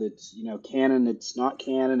have. That's, you know, canon, it's not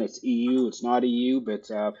canon, it's EU, it's not EU. But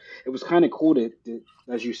it was kind of cool to,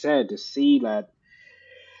 as you said, to see that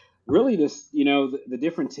really this, you know, the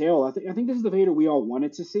different tale. I think this is the Vader we all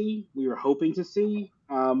wanted to see, we were hoping to see,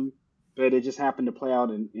 but it just happened to play out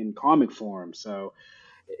in comic form. So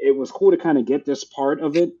it was cool to kind of get this part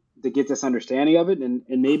of it to get this understanding of it, and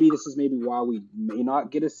maybe this is maybe why we may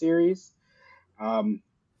not get a series,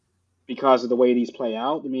 because of the way these play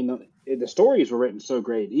out. I mean, the stories were written so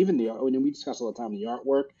great. Even we discuss all the time the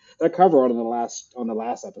artwork. That cover art on the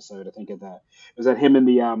last episode, I think of that was that him in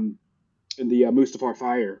the Mustafar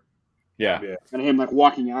fire. Yeah. And him like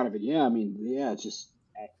walking out of it. Yeah, I mean, yeah, it's just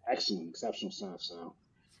excellent, exceptional stuff. So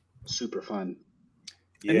super fun.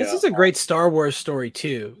 And this is a great Star Wars story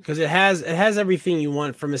too, because it has everything you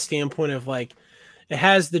want from a standpoint of like, it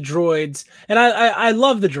has the droids, and I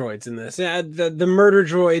love the droids in this. The murder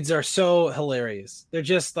droids are so hilarious. They're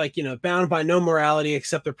just like, bound by no morality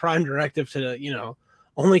except the Prime Directive to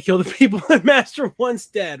only kill the people that Master wants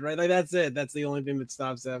dead. Right, like that's it. That's the only thing that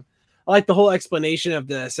stops them. I like the whole explanation of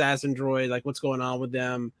the assassin droid, like what's going on with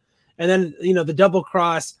them, and then the double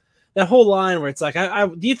cross. That whole line where it's like,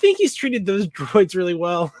 do you think he's treated those droids really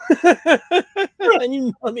well?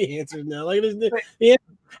 And the answer is no. Like,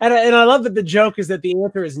 and I love that the joke is that the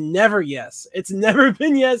answer is never yes. It's never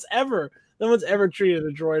been yes ever. No one's ever treated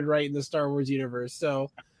a droid right in the Star Wars universe. So,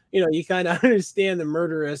 you kind of understand the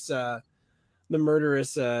murderous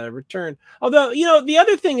return. Although, the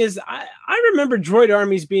other thing is, I remember droid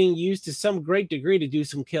armies being used to some great degree to do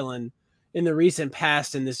some killing in the recent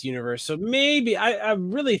past in this universe. So maybe I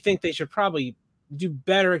really think they should probably do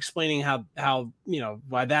better explaining how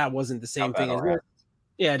why that wasn't the same thing as this.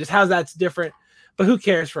 Yeah, just how that's different. But who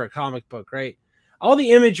cares for a comic book, right? All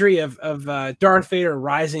the imagery of Darth Vader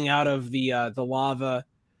rising out of the lava,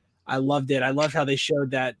 I loved it. I loved how they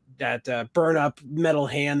showed that burn up metal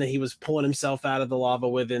hand that he was pulling himself out of the lava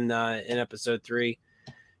with in episode 3.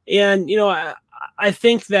 And I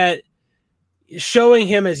think that showing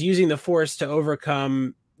him as using the Force to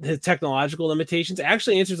overcome his technological limitations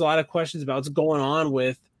actually answers a lot of questions about what's going on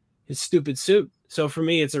with his stupid suit. So for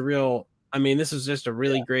me, it's this is just a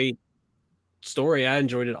really great story. I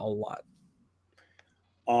enjoyed it a lot.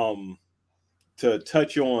 To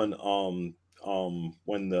touch on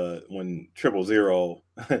when 000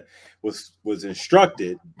 was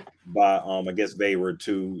instructed by I guess Vader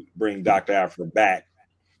to bring Dr. Aphra back,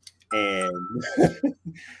 and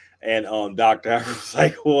and Dr. Aphra was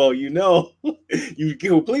like, well, you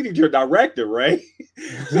completed your directive, right?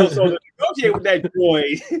 so to negotiate with that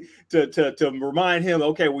droid to remind him,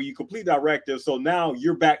 okay, well, you complete directive, so now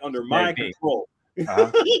you're back under my control.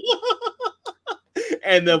 Uh-huh.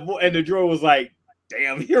 and the droid was like,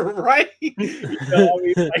 damn, you're right. That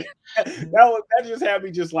just had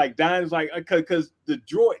me just like dying. It's like, because the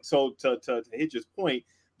droid. So to hit his point,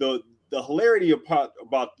 the hilarity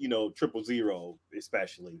about 000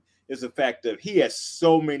 especially is the fact that he has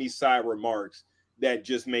so many side remarks that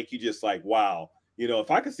just make you just like, wow.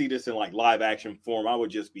 If I could see this in like live action form, I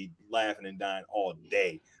would just be laughing and dying all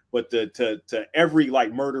day. But to every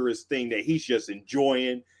like murderous thing that he's just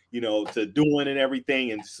enjoying, to doing and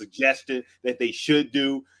everything, and suggested that they should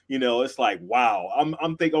do, it's like, wow.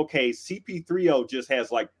 I'm thinking, okay, CP3O just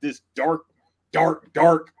has like this dark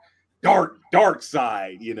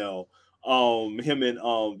side, him and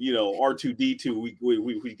R2D2,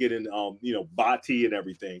 we get in Bati and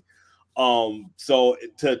everything. So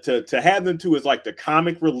to have them two as like the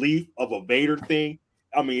comic relief of a Vader thing,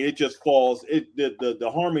 I mean, it just falls.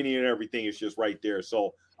 The harmony and everything is just right there.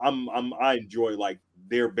 So I enjoy like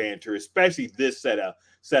their banter, especially this set of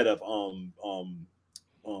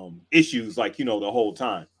issues, like the whole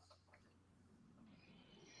time.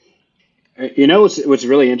 What's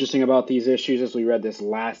really interesting about these issues is we read this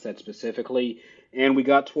last set specifically, and we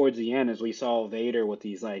got towards the end as we saw Vader with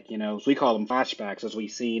these as we call them flashbacks, as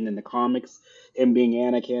we've seen in the comics, him being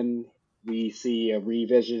Anakin. We see a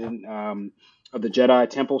revision of the Jedi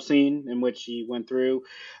Temple scene in which he went through.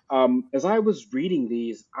 As I was reading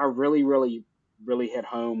these, I really, really, really hit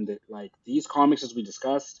home that like these comics, as we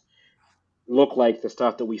discussed, look like the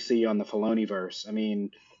stuff that we see on the Filoniverse. I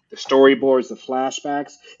mean, the storyboards, the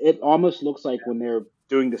flashbacks, it almost looks like when they're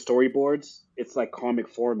doing the storyboards, it's like comic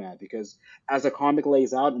format, because as a comic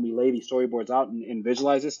lays out and we lay these storyboards out and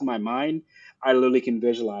visualize this in my mind, I literally can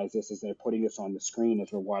visualize this as they're putting this on the screen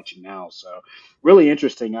as we're watching now. So really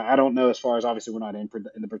interesting. I don't know, as far as obviously we're not in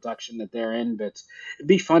the production that they're in, but it'd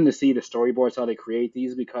be fun to see the storyboards, how they create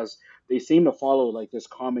these, because they seem to follow like this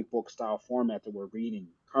comic book style format that we're reading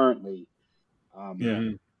currently.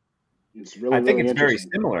 It's really, I think really it's very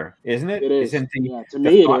similar, isn't it? It is. To me, the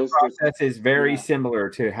it is. Process is very similar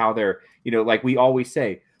to how they're, like we always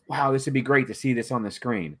say, wow, this would be great to see this on the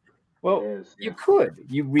screen. Well,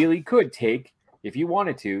 you really could if you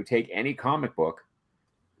wanted to, take any comic book,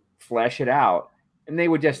 flesh it out, and they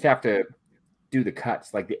would just have to do the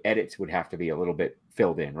cuts. Like the edits would have to be a little bit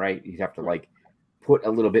filled in, right? You'd have to put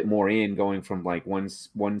a little bit more in going from like one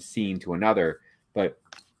scene to another, but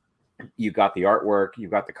you got the artwork, you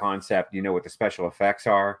got the concept, you know what the special effects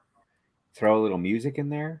are. Throw a little music in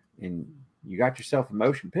there, and you got yourself a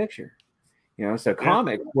motion picture. You know, so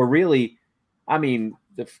comics were really, I mean,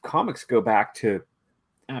 the comics go back to,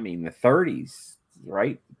 I mean, the 30s,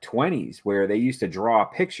 right? 20s, where they used to draw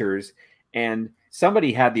pictures, and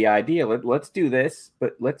somebody had the idea, let's do this,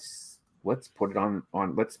 but let's put it on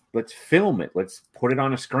let's film it. Let's put it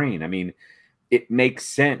on a screen. I mean, it makes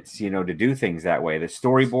sense, you know, to do things that way. The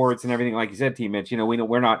storyboards and everything, like you said, T-Mitch, you know,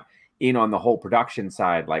 we're not in on the whole production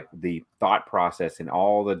side, like the thought process and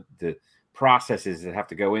all the processes that have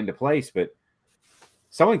to go into place. But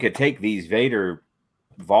someone could take these Vader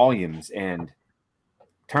volumes and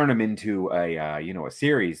turn them into a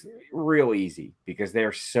series real easy, because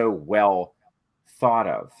they're so well thought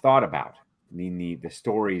about. I mean, the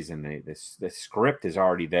stories and the script is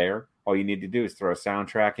already there. All you need to do is throw a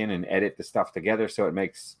soundtrack in and edit the stuff together so it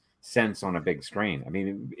makes sense on a big screen. I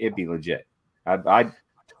mean, it'd be legit. I'd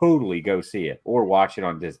totally go see it or watch it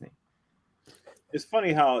on Disney. It's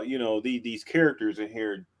funny how, you know, these characters in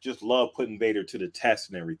here just love putting Vader to the test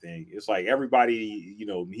and everything. It's like everybody, you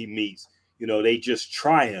know, he meets, you know, they just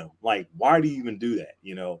try him. Like, why do you even do that?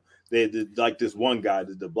 You know, they like this one guy,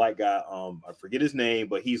 the black guy, I forget his name,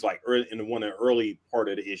 but he's like in one of the early part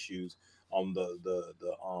of the issues. He's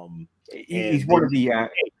one of the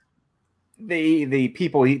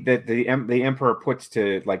people that the Emperor puts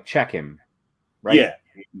to like check him, right?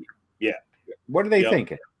 Yeah. What are they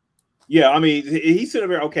thinking? Yeah, I mean, he's sitting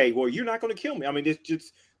there. Okay, well, you're not going to kill me. I mean, it's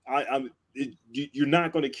just you're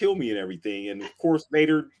not going to kill me and everything. And of course,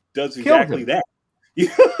 Vader does exactly that.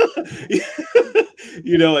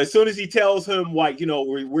 You know, as soon as he tells him, like, you know,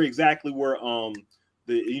 we're exactly where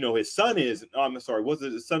his son is. I'm sorry, was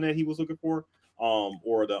it the son that he was looking for?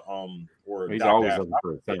 Or he's always looking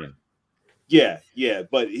for a son. Yeah,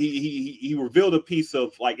 but he revealed a piece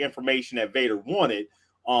of like information that Vader wanted.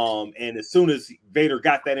 And as soon as Vader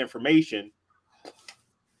got that information,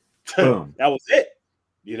 boom, that was it.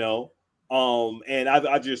 You know, and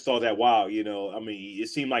I just saw that. Wow, you know, I mean, it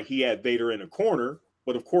seemed like he had Vader in a corner,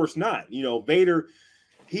 but of course not. You know, Vader,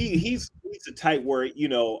 he's the type where, you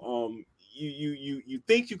know, you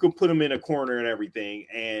think you can put him in a corner and everything,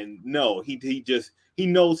 and no, he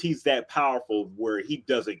knows he's that powerful where he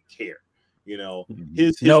doesn't care. You know,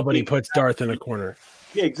 his nobody puts Darth in a corner.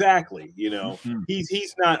 Yeah, exactly. You know,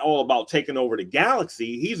 he's not all about taking over the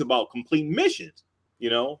galaxy. He's about complete missions. You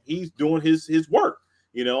know, he's doing his work.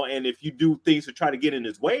 You know, and if you do things to try to get in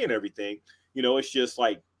his way and everything, you know, it's just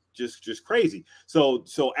like just crazy. So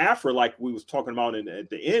Afra, like we was talking about at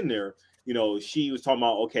the end there, you know, she was talking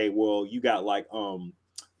about, okay, well, you got like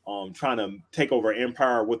trying to take over an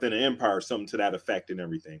empire within an empire, something to that effect and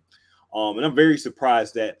everything. And I'm very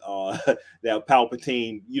surprised that that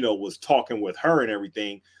Palpatine, you know, was talking with her and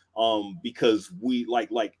everything, because we like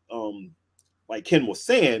Ken was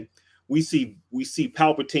saying, we see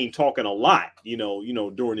Palpatine talking a lot, you know,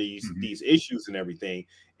 during these issues and everything,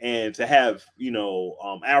 and to have, you know,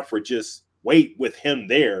 Afra just wait with him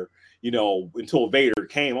there, you know, until Vader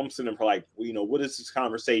came. I'm sitting there like, you know, what is this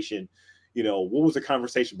conversation? You know, what was the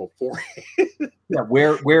conversation before? Yeah,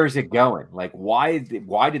 where is it going? Like, why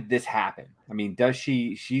did this happen? I mean,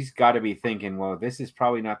 she's got to be thinking, well, this is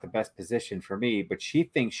probably not the best position for me, but she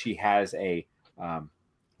thinks she has a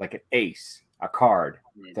like an ace, a card.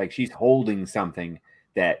 It's like she's holding something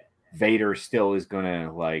that Vader still is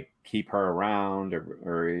gonna like keep her around,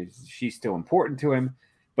 or is she still important to him?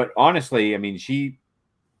 But honestly, I mean, she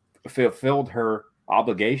fulfilled her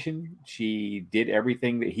obligation. She did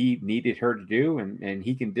everything that he needed her to do, and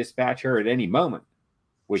he can dispatch her at any moment,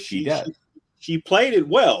 which she does. She played it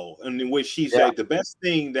well, and in which she said the best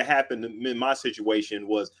thing that happened in my situation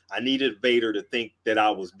was I needed Vader to think that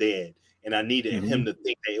I was dead, and I needed him to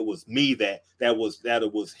think that it was me that it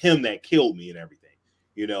was him that killed me and everything,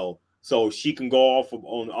 you know. So she can go off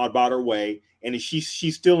on about her way, and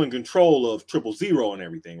she's still in control of 000 and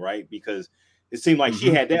everything, right? Because it seemed like she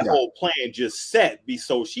had that whole plan just set.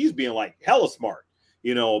 So she's being like hella smart,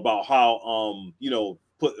 you know, about how you know,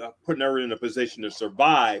 putting her in a position to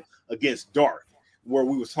survive against Darth. Where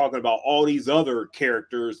we was talking about all these other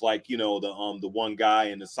characters, like, you know, the one guy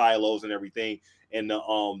in the silos and everything, and the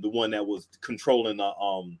one that was controlling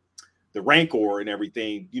the Rancor and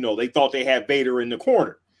everything. You know, they thought they had Vader in the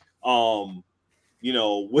corner. You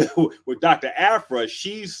know, with Dr. Afra,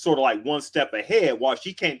 she's sort of like one step ahead. While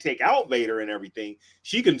she can't take out Vader and everything,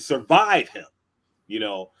 she can survive him. You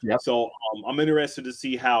know, so I'm interested to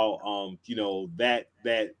see how you know that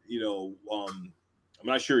you know I'm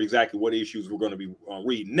not sure exactly what issues we're going to be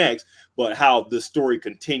reading next, but how the story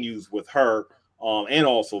continues with her and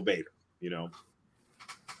also Vader, you know.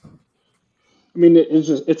 I mean,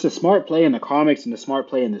 it's a smart play in the comics and a smart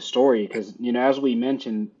play in the story because, you know, as we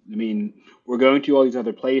mentioned, I mean, we're going to all these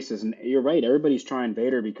other places, and you're right, everybody's trying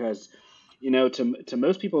Vader because, you know, to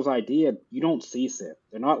most people's idea, you don't see Sith.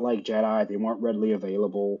 They're not like Jedi. They weren't readily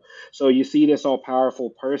available. So you see this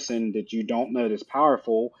all-powerful person that you don't know is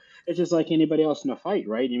powerful. It's just like anybody else in a fight,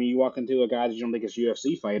 right? I mean, you walk into a guy that you don't think is a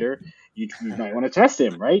UFC fighter, you might want to test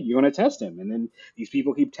him, right? You want to test him. And then these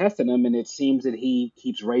people keep testing him, and it seems that he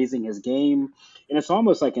keeps raising his game. And it's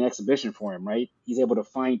almost like an exhibition for him, right? He's able to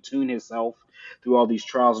fine-tune himself through all these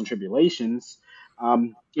trials and tribulations.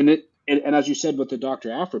 And as you said with the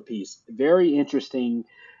Dr. Aphra piece, very interesting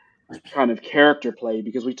kind of character play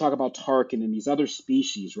because we talk about Tarkin and these other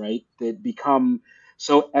species, right, that become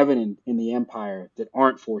so evident in the Empire that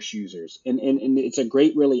aren't Force users. And it's a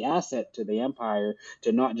great, really, asset to the Empire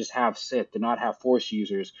to not just have Sith, to not have Force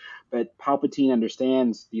users, but Palpatine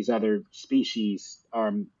understands these other species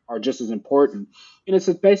are just as important. And it's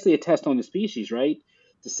basically a test on the species, right?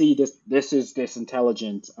 To see this is this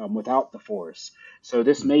intelligent without the Force. So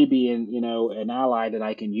this may be an ally that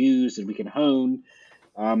I can use and we can hone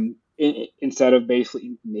instead of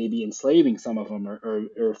basically maybe enslaving some of them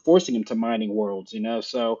or forcing them to mining worlds, you know.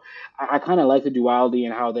 So I kind of like the duality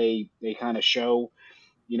and how they kind of show,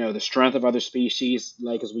 you know, the strength of other species,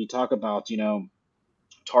 like as we talk about, you know,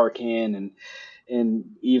 Tarkin and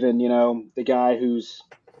even, you know, the guy who's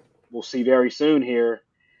we'll see very soon here,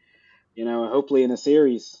 you know, hopefully in the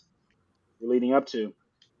series we're leading up to.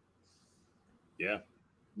 Yeah.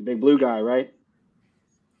 The big blue guy, right?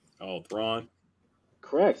 Oh, Thrawn.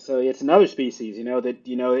 Correct. So it's another species, you know, that,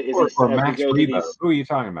 you know, is or Max Rebo. Who are you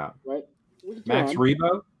talking about? Right? Max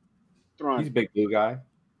Rebo? Thrawn. He's a big blue guy.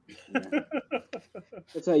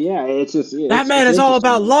 Yeah. It's just that man is all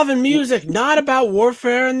about love and music, not about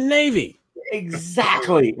warfare in the Navy.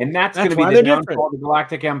 Exactly, and that's going to be the downfall of the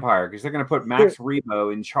Galactic Empire because they're going to put Max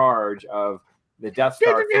Rebo in charge of the Death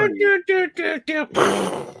Star.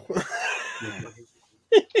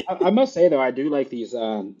 I must say though, I do like these.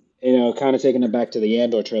 You know, kind of taking it back to the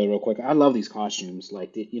Andor trailer real quick. I love these costumes.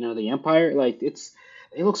 Like the Empire, like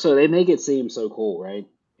they make it seem so cool, right?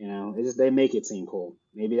 You know, they make it seem cool.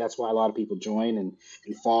 Maybe that's why a lot of people join and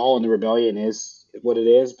fall, and the rebellion is what it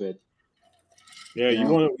is. But yeah, you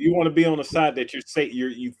want to be on the side that you're safe.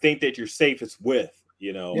 You think that you're safest with,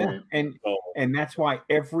 you know. Yeah, and that's why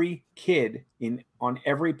every kid on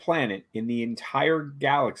every planet in the entire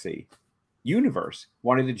galaxy universe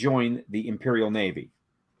wanted to join the Imperial Navy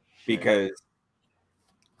because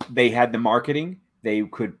they had the marketing. They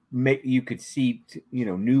could you could see, you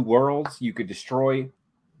know, new worlds. You could destroy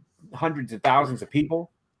hundreds of thousands of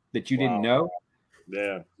people that you didn't know.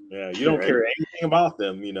 Yeah. You don't care anything about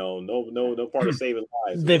them, you know. No part of saving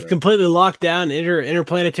lives. They've completely locked down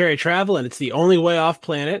interplanetary travel, and it's the only way off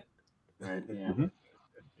planet. Right. Yeah. Mm-hmm.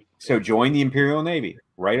 So join the Imperial Navy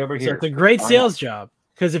right over here. So it's a great sales job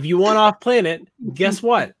because if you want off planet, guess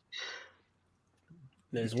what?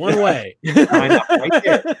 There's one way. I know, right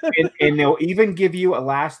there. And they'll even give you a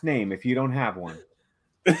last name if you don't have one.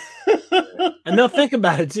 And they'll think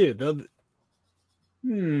about it too.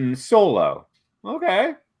 Solo.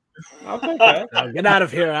 Okay. I'll take that. Get out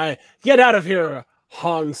of here. Get out of here,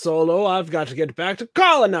 Han Solo. I've got to get back to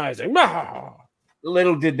colonizing.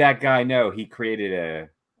 Little did that guy know he created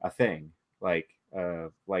a thing like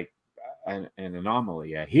an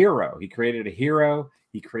anomaly, a hero. He created a hero.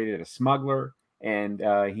 He created a smuggler, and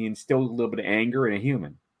he instilled a little bit of anger in a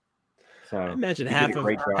human. So I imagine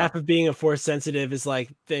half of being a Force sensitive is like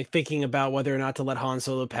thinking about whether or not to let Han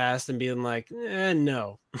Solo pass and being like,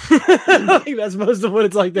 no. Like that's most of what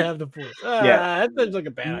it's like to have the Force. That seems like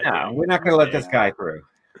a bad idea. No, we're not going to let this guy through.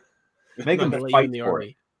 Make him fight in the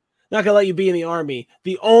army. Not going to let you be in the army.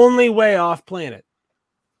 The only way off planet.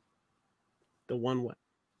 The one way.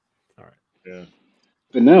 All right. Yeah.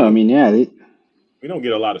 But no, I mean, we don't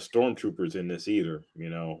get a lot of stormtroopers in this either. You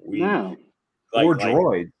know, or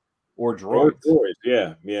droids. Or droids.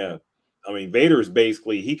 Yeah. I mean, Vader's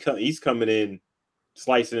basically he's coming in,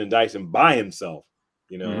 slicing and dicing by himself.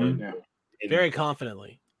 You know, and very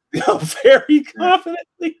confidently. Very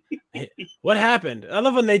confidently. What happened? I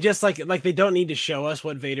love when they just like they don't need to show us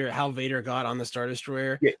how Vader got on the Star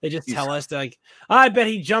Destroyer. Yeah, they just tell us like, I bet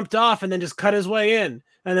he jumped off and then just cut his way in.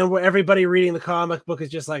 And then everybody reading the comic book is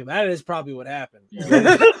just like, that is probably what happened.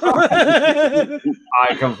 I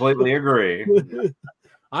completely agree.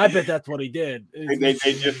 I bet that's what he did. They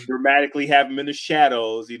just dramatically have him in the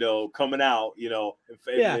shadows, coming out, he's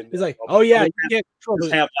like, oh yeah, you can't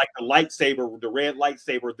just have like the lightsaber, the red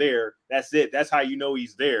lightsaber there. That's it. That's how you know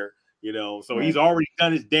he's there, So he's already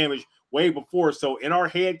done his damage way before. So in our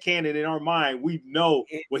head canon, in our mind, we know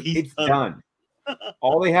what he's done.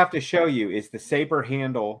 All they have to show you is the saber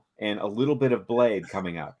handle and a little bit of blade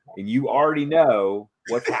coming up, and you already know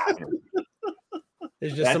what's happening.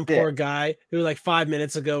 There's just some poor guy who like 5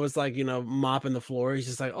 minutes ago was like, mopping the floor. He's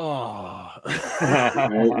just like, oh,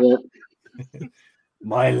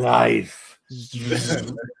 my life. Yeah,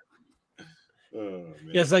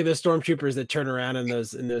 it's like the stormtroopers that turn around in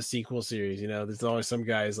those sequel series. There's always some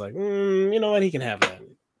guy who's like, you know what, he can have that.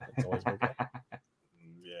 That's always my guy.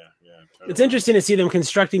 Yeah. It's interesting to see them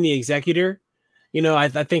constructing the Executor. I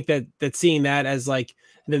think that seeing that as like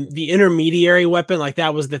the intermediary weapon, like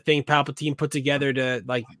that was the thing Palpatine put together to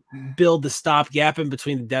like build the stopgap in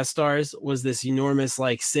between the Death Stars, was this enormous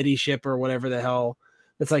like city ship or whatever the hell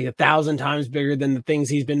that's like 1,000 times bigger than the things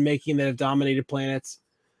he's been making that have dominated planets.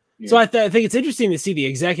 Yeah. So I think it's interesting to see the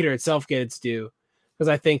Executor itself get its due, because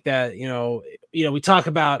I think that we talk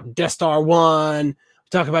about Death Star 1, we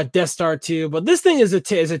talk about Death Star 2, but this thing is a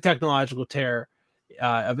technological terror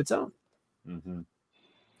of its own. Mm-hmm.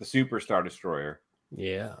 The Superstar Destroyer.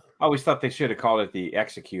 Yeah, I always thought they should have called it the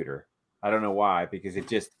Executor. I don't know why, because it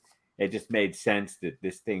just made sense that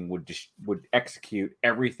this thing would execute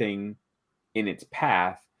everything in its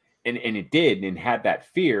path, and it did, and had that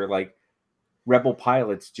fear. Like Rebel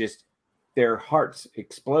pilots, just their hearts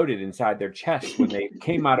exploded inside their chest when they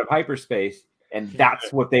came out of hyperspace, and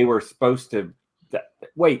that's what they were supposed to.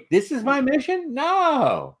 Wait, this is my mission?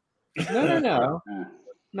 No.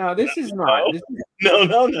 No, this is not.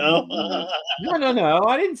 No.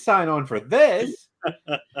 I didn't sign on for this.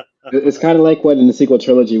 It's kind of like what in the sequel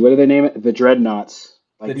trilogy. What do they name it? The Dreadnoughts.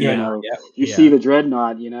 Like you see the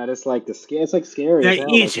Dreadnought. It's like it's like scary. They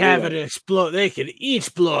each have it explode. They could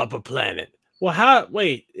each blow up a planet. Well,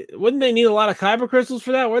 wait, wouldn't they need a lot of kyber crystals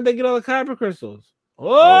for that? Where'd they get all the kyber crystals?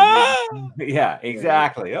 Oh, yeah,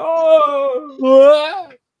 exactly. Oh.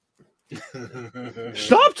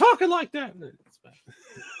 Stop talking like that.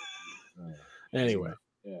 Anyway,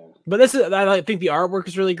 but I think the artwork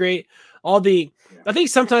is really great. I think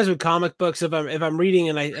sometimes with comic books, if I'm reading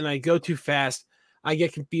and I go too fast, I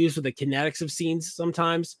get confused with the kinetics of scenes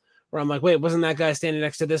sometimes, where I'm like, wait, wasn't that guy standing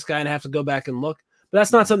next to this guy? And I have to go back and look. But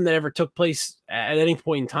that's not something that ever took place at any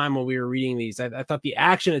point in time when we were reading these. I thought the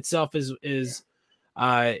action itself is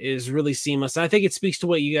really seamless. And I think it speaks to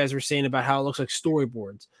what you guys were saying about how it looks like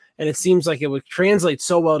storyboards. And it seems like it would translate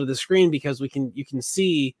so well to the screen, because you can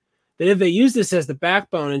see that if they use this as the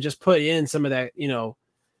backbone and just put in some of that,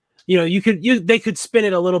 they could spin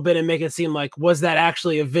it a little bit and make it seem like, was that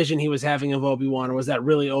actually a vision he was having of Obi-Wan, or was that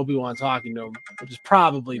really Obi-Wan talking to him? Which is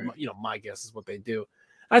probably, my guess is what they do.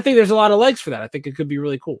 I think there's a lot of legs for that. I think it could be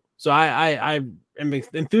really cool. So I am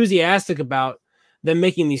enthusiastic about them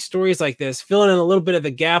making these stories like this, filling in a little bit of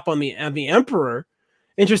the gap on the Emperor.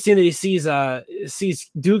 Interesting that he sees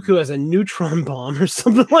Dooku as a neutron bomb or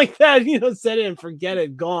something like that. Set it and forget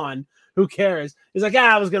it, gone. Who cares? He's like,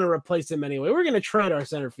 I was going to replace him anyway. We're going to trade our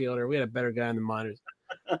center fielder. We had a better guy in the minors.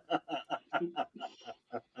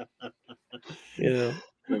 You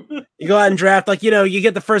go out and draft, like, you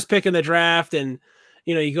get the first pick in the draft, and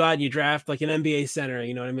you go out and you draft like an NBA center.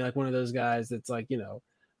 You know what I mean? Like one of those guys that's like,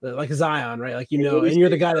 like Zion, right? Like, and you're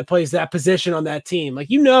the guy that plays that position on that team. Like,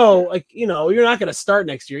 you're not going to start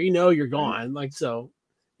next year. You're gone. Like, so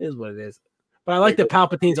it is what it is. But I like that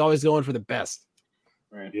Palpatine's always going for the best.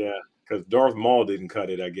 Right. Yeah. Because Darth Maul didn't cut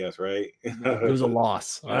it, I guess, right? It was a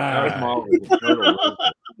loss.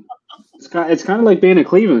 It's kind of like being a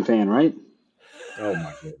Cleveland fan, right? Oh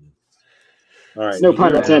my goodness! All right, no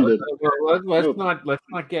pun intended. Let's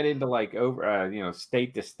not get into like over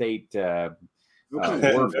state to state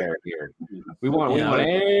warfare here. We want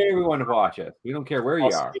everyone to watch us. We don't care where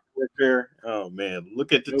you are. Oh man,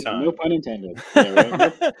 look at the time. No pun intended. Yeah,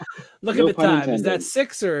 right? Look at the time. Intended. Is that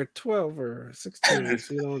 6 or 12 or 16?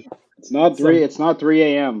 It's not 3. It's not 3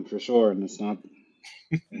 a.m. for sure, and it's not.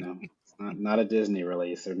 It's not a Disney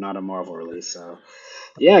release or not a Marvel release. So,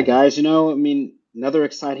 yeah, guys. Another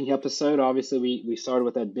exciting episode. Obviously, we started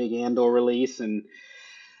with that big Andor release, and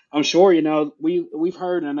I'm sure we've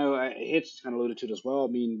heard. And I know Hitch kind of alluded to it as well.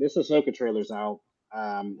 This Ahsoka trailer's out.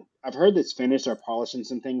 I've heard it's finished. They're polishing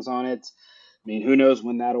some things on it. Who knows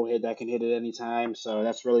when that'll hit? That can hit at any time. So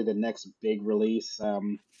that's really the next big release.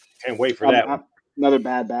 Can't wait for that one. Another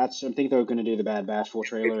Bad Batch. I think they're going to do the Bad Batch full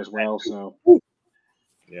trailer as well. So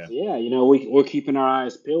Yeah. So yeah, we're keeping our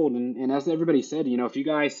eyes peeled, and as everybody said, if you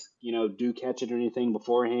guys, do catch it or anything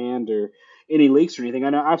beforehand or any leaks or anything,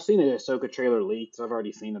 I know I've seen the Ahsoka trailer leaked. I've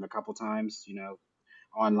already seen it a couple times,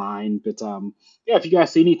 online. But yeah, if you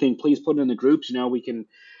guys see anything, please put it in the groups. We can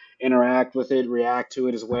interact with it, react to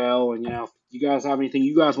it as well. And if you guys have anything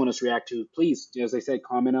you guys want us to react to, please, as I said,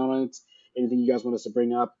 comment on it. Anything you guys want us to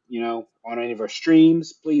bring up, on any of our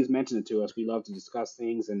streams, please mention it to us. We love to discuss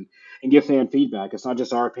things and give fan feedback. It's not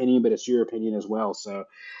just our opinion, but it's your opinion as well. So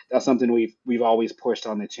that's something we've always pushed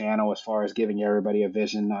on the channel as far as giving everybody a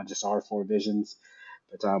vision, not just our 4 visions.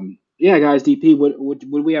 But yeah, guys, DP, what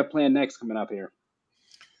do we have planned next coming up here?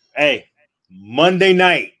 Hey, Monday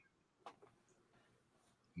night,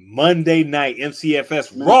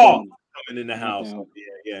 MCFS Raw coming in the house.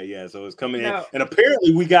 Yeah. So it's coming in, and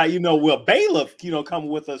apparently we got Bailiff, coming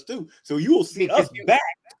with us too. So you will see us back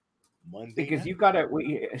Monday. Because night. you gotta,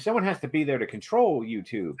 someone has to be there to control you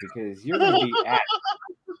two, because you're going to be at.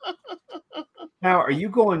 Now, are you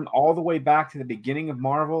going all the way back to the beginning of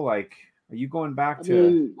Marvel? Like, are you going back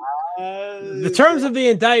to? The terms of the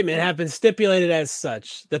indictment have been stipulated as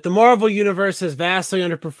such that the Marvel Universe has vastly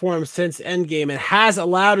underperformed since Endgame and has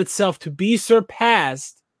allowed itself to be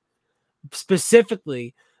surpassed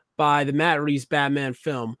specifically by the Matt Reeves Batman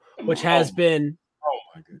film, which has been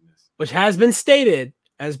stated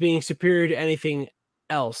as being superior to anything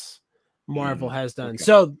else Marvel has done. Okay.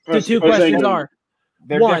 So the two questions are: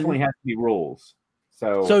 there definitely has to be rules.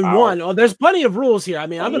 So one, there's plenty of rules here. I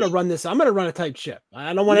mean, I'm going to run this. I'm going to run a tight ship.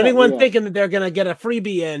 I don't want anyone thinking that they're going to get a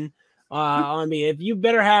freebie in on me. If you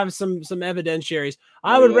better have some evidentiaries,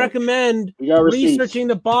 I would recommend researching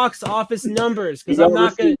the box office numbers, because I'm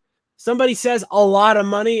not going to. Somebody says a lot of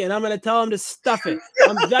money, and I'm going to tell them to stuff it.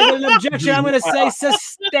 I'm got an objection. I'm going to say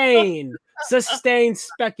sustained,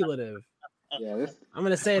 speculative. Yeah, I'm going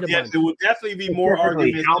to say it. Yes, there will definitely be more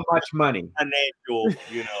arguments. How much money? Financial,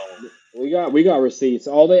 We got receipts.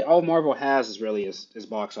 All Marvel has is really is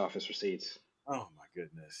box office receipts. Oh my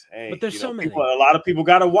goodness! Hey, but there's so many. A lot of people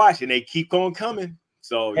got to watch, and they keep on coming.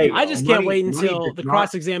 So I just can't wait until the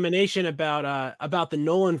cross-examination about the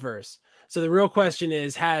Nolanverse. So the real question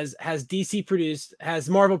is: Has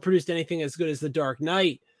Marvel produced anything as good as The Dark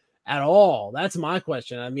Knight at all? That's my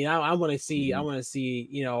question. I mean, I want to see. I want to see.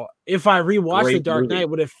 If I rewatch The Dark Knight,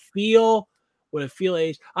 would it feel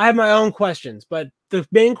aged? I have my own questions, but the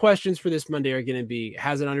main questions for this Monday are going to be: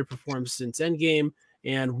 has it underperformed since Endgame?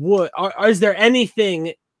 And is there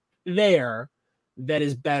anything there that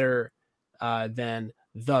is better than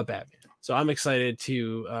the Batman? So I'm excited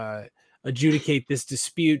to adjudicate this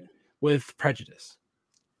dispute with prejudice.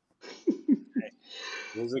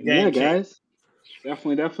 Yeah, guys,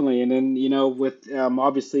 definitely. And then with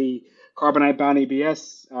obviously Carbonite Bounty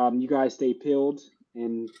BS, you guys stay peeled,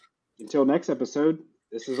 and until next episode,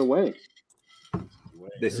 this is the way.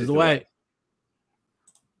 This is the way.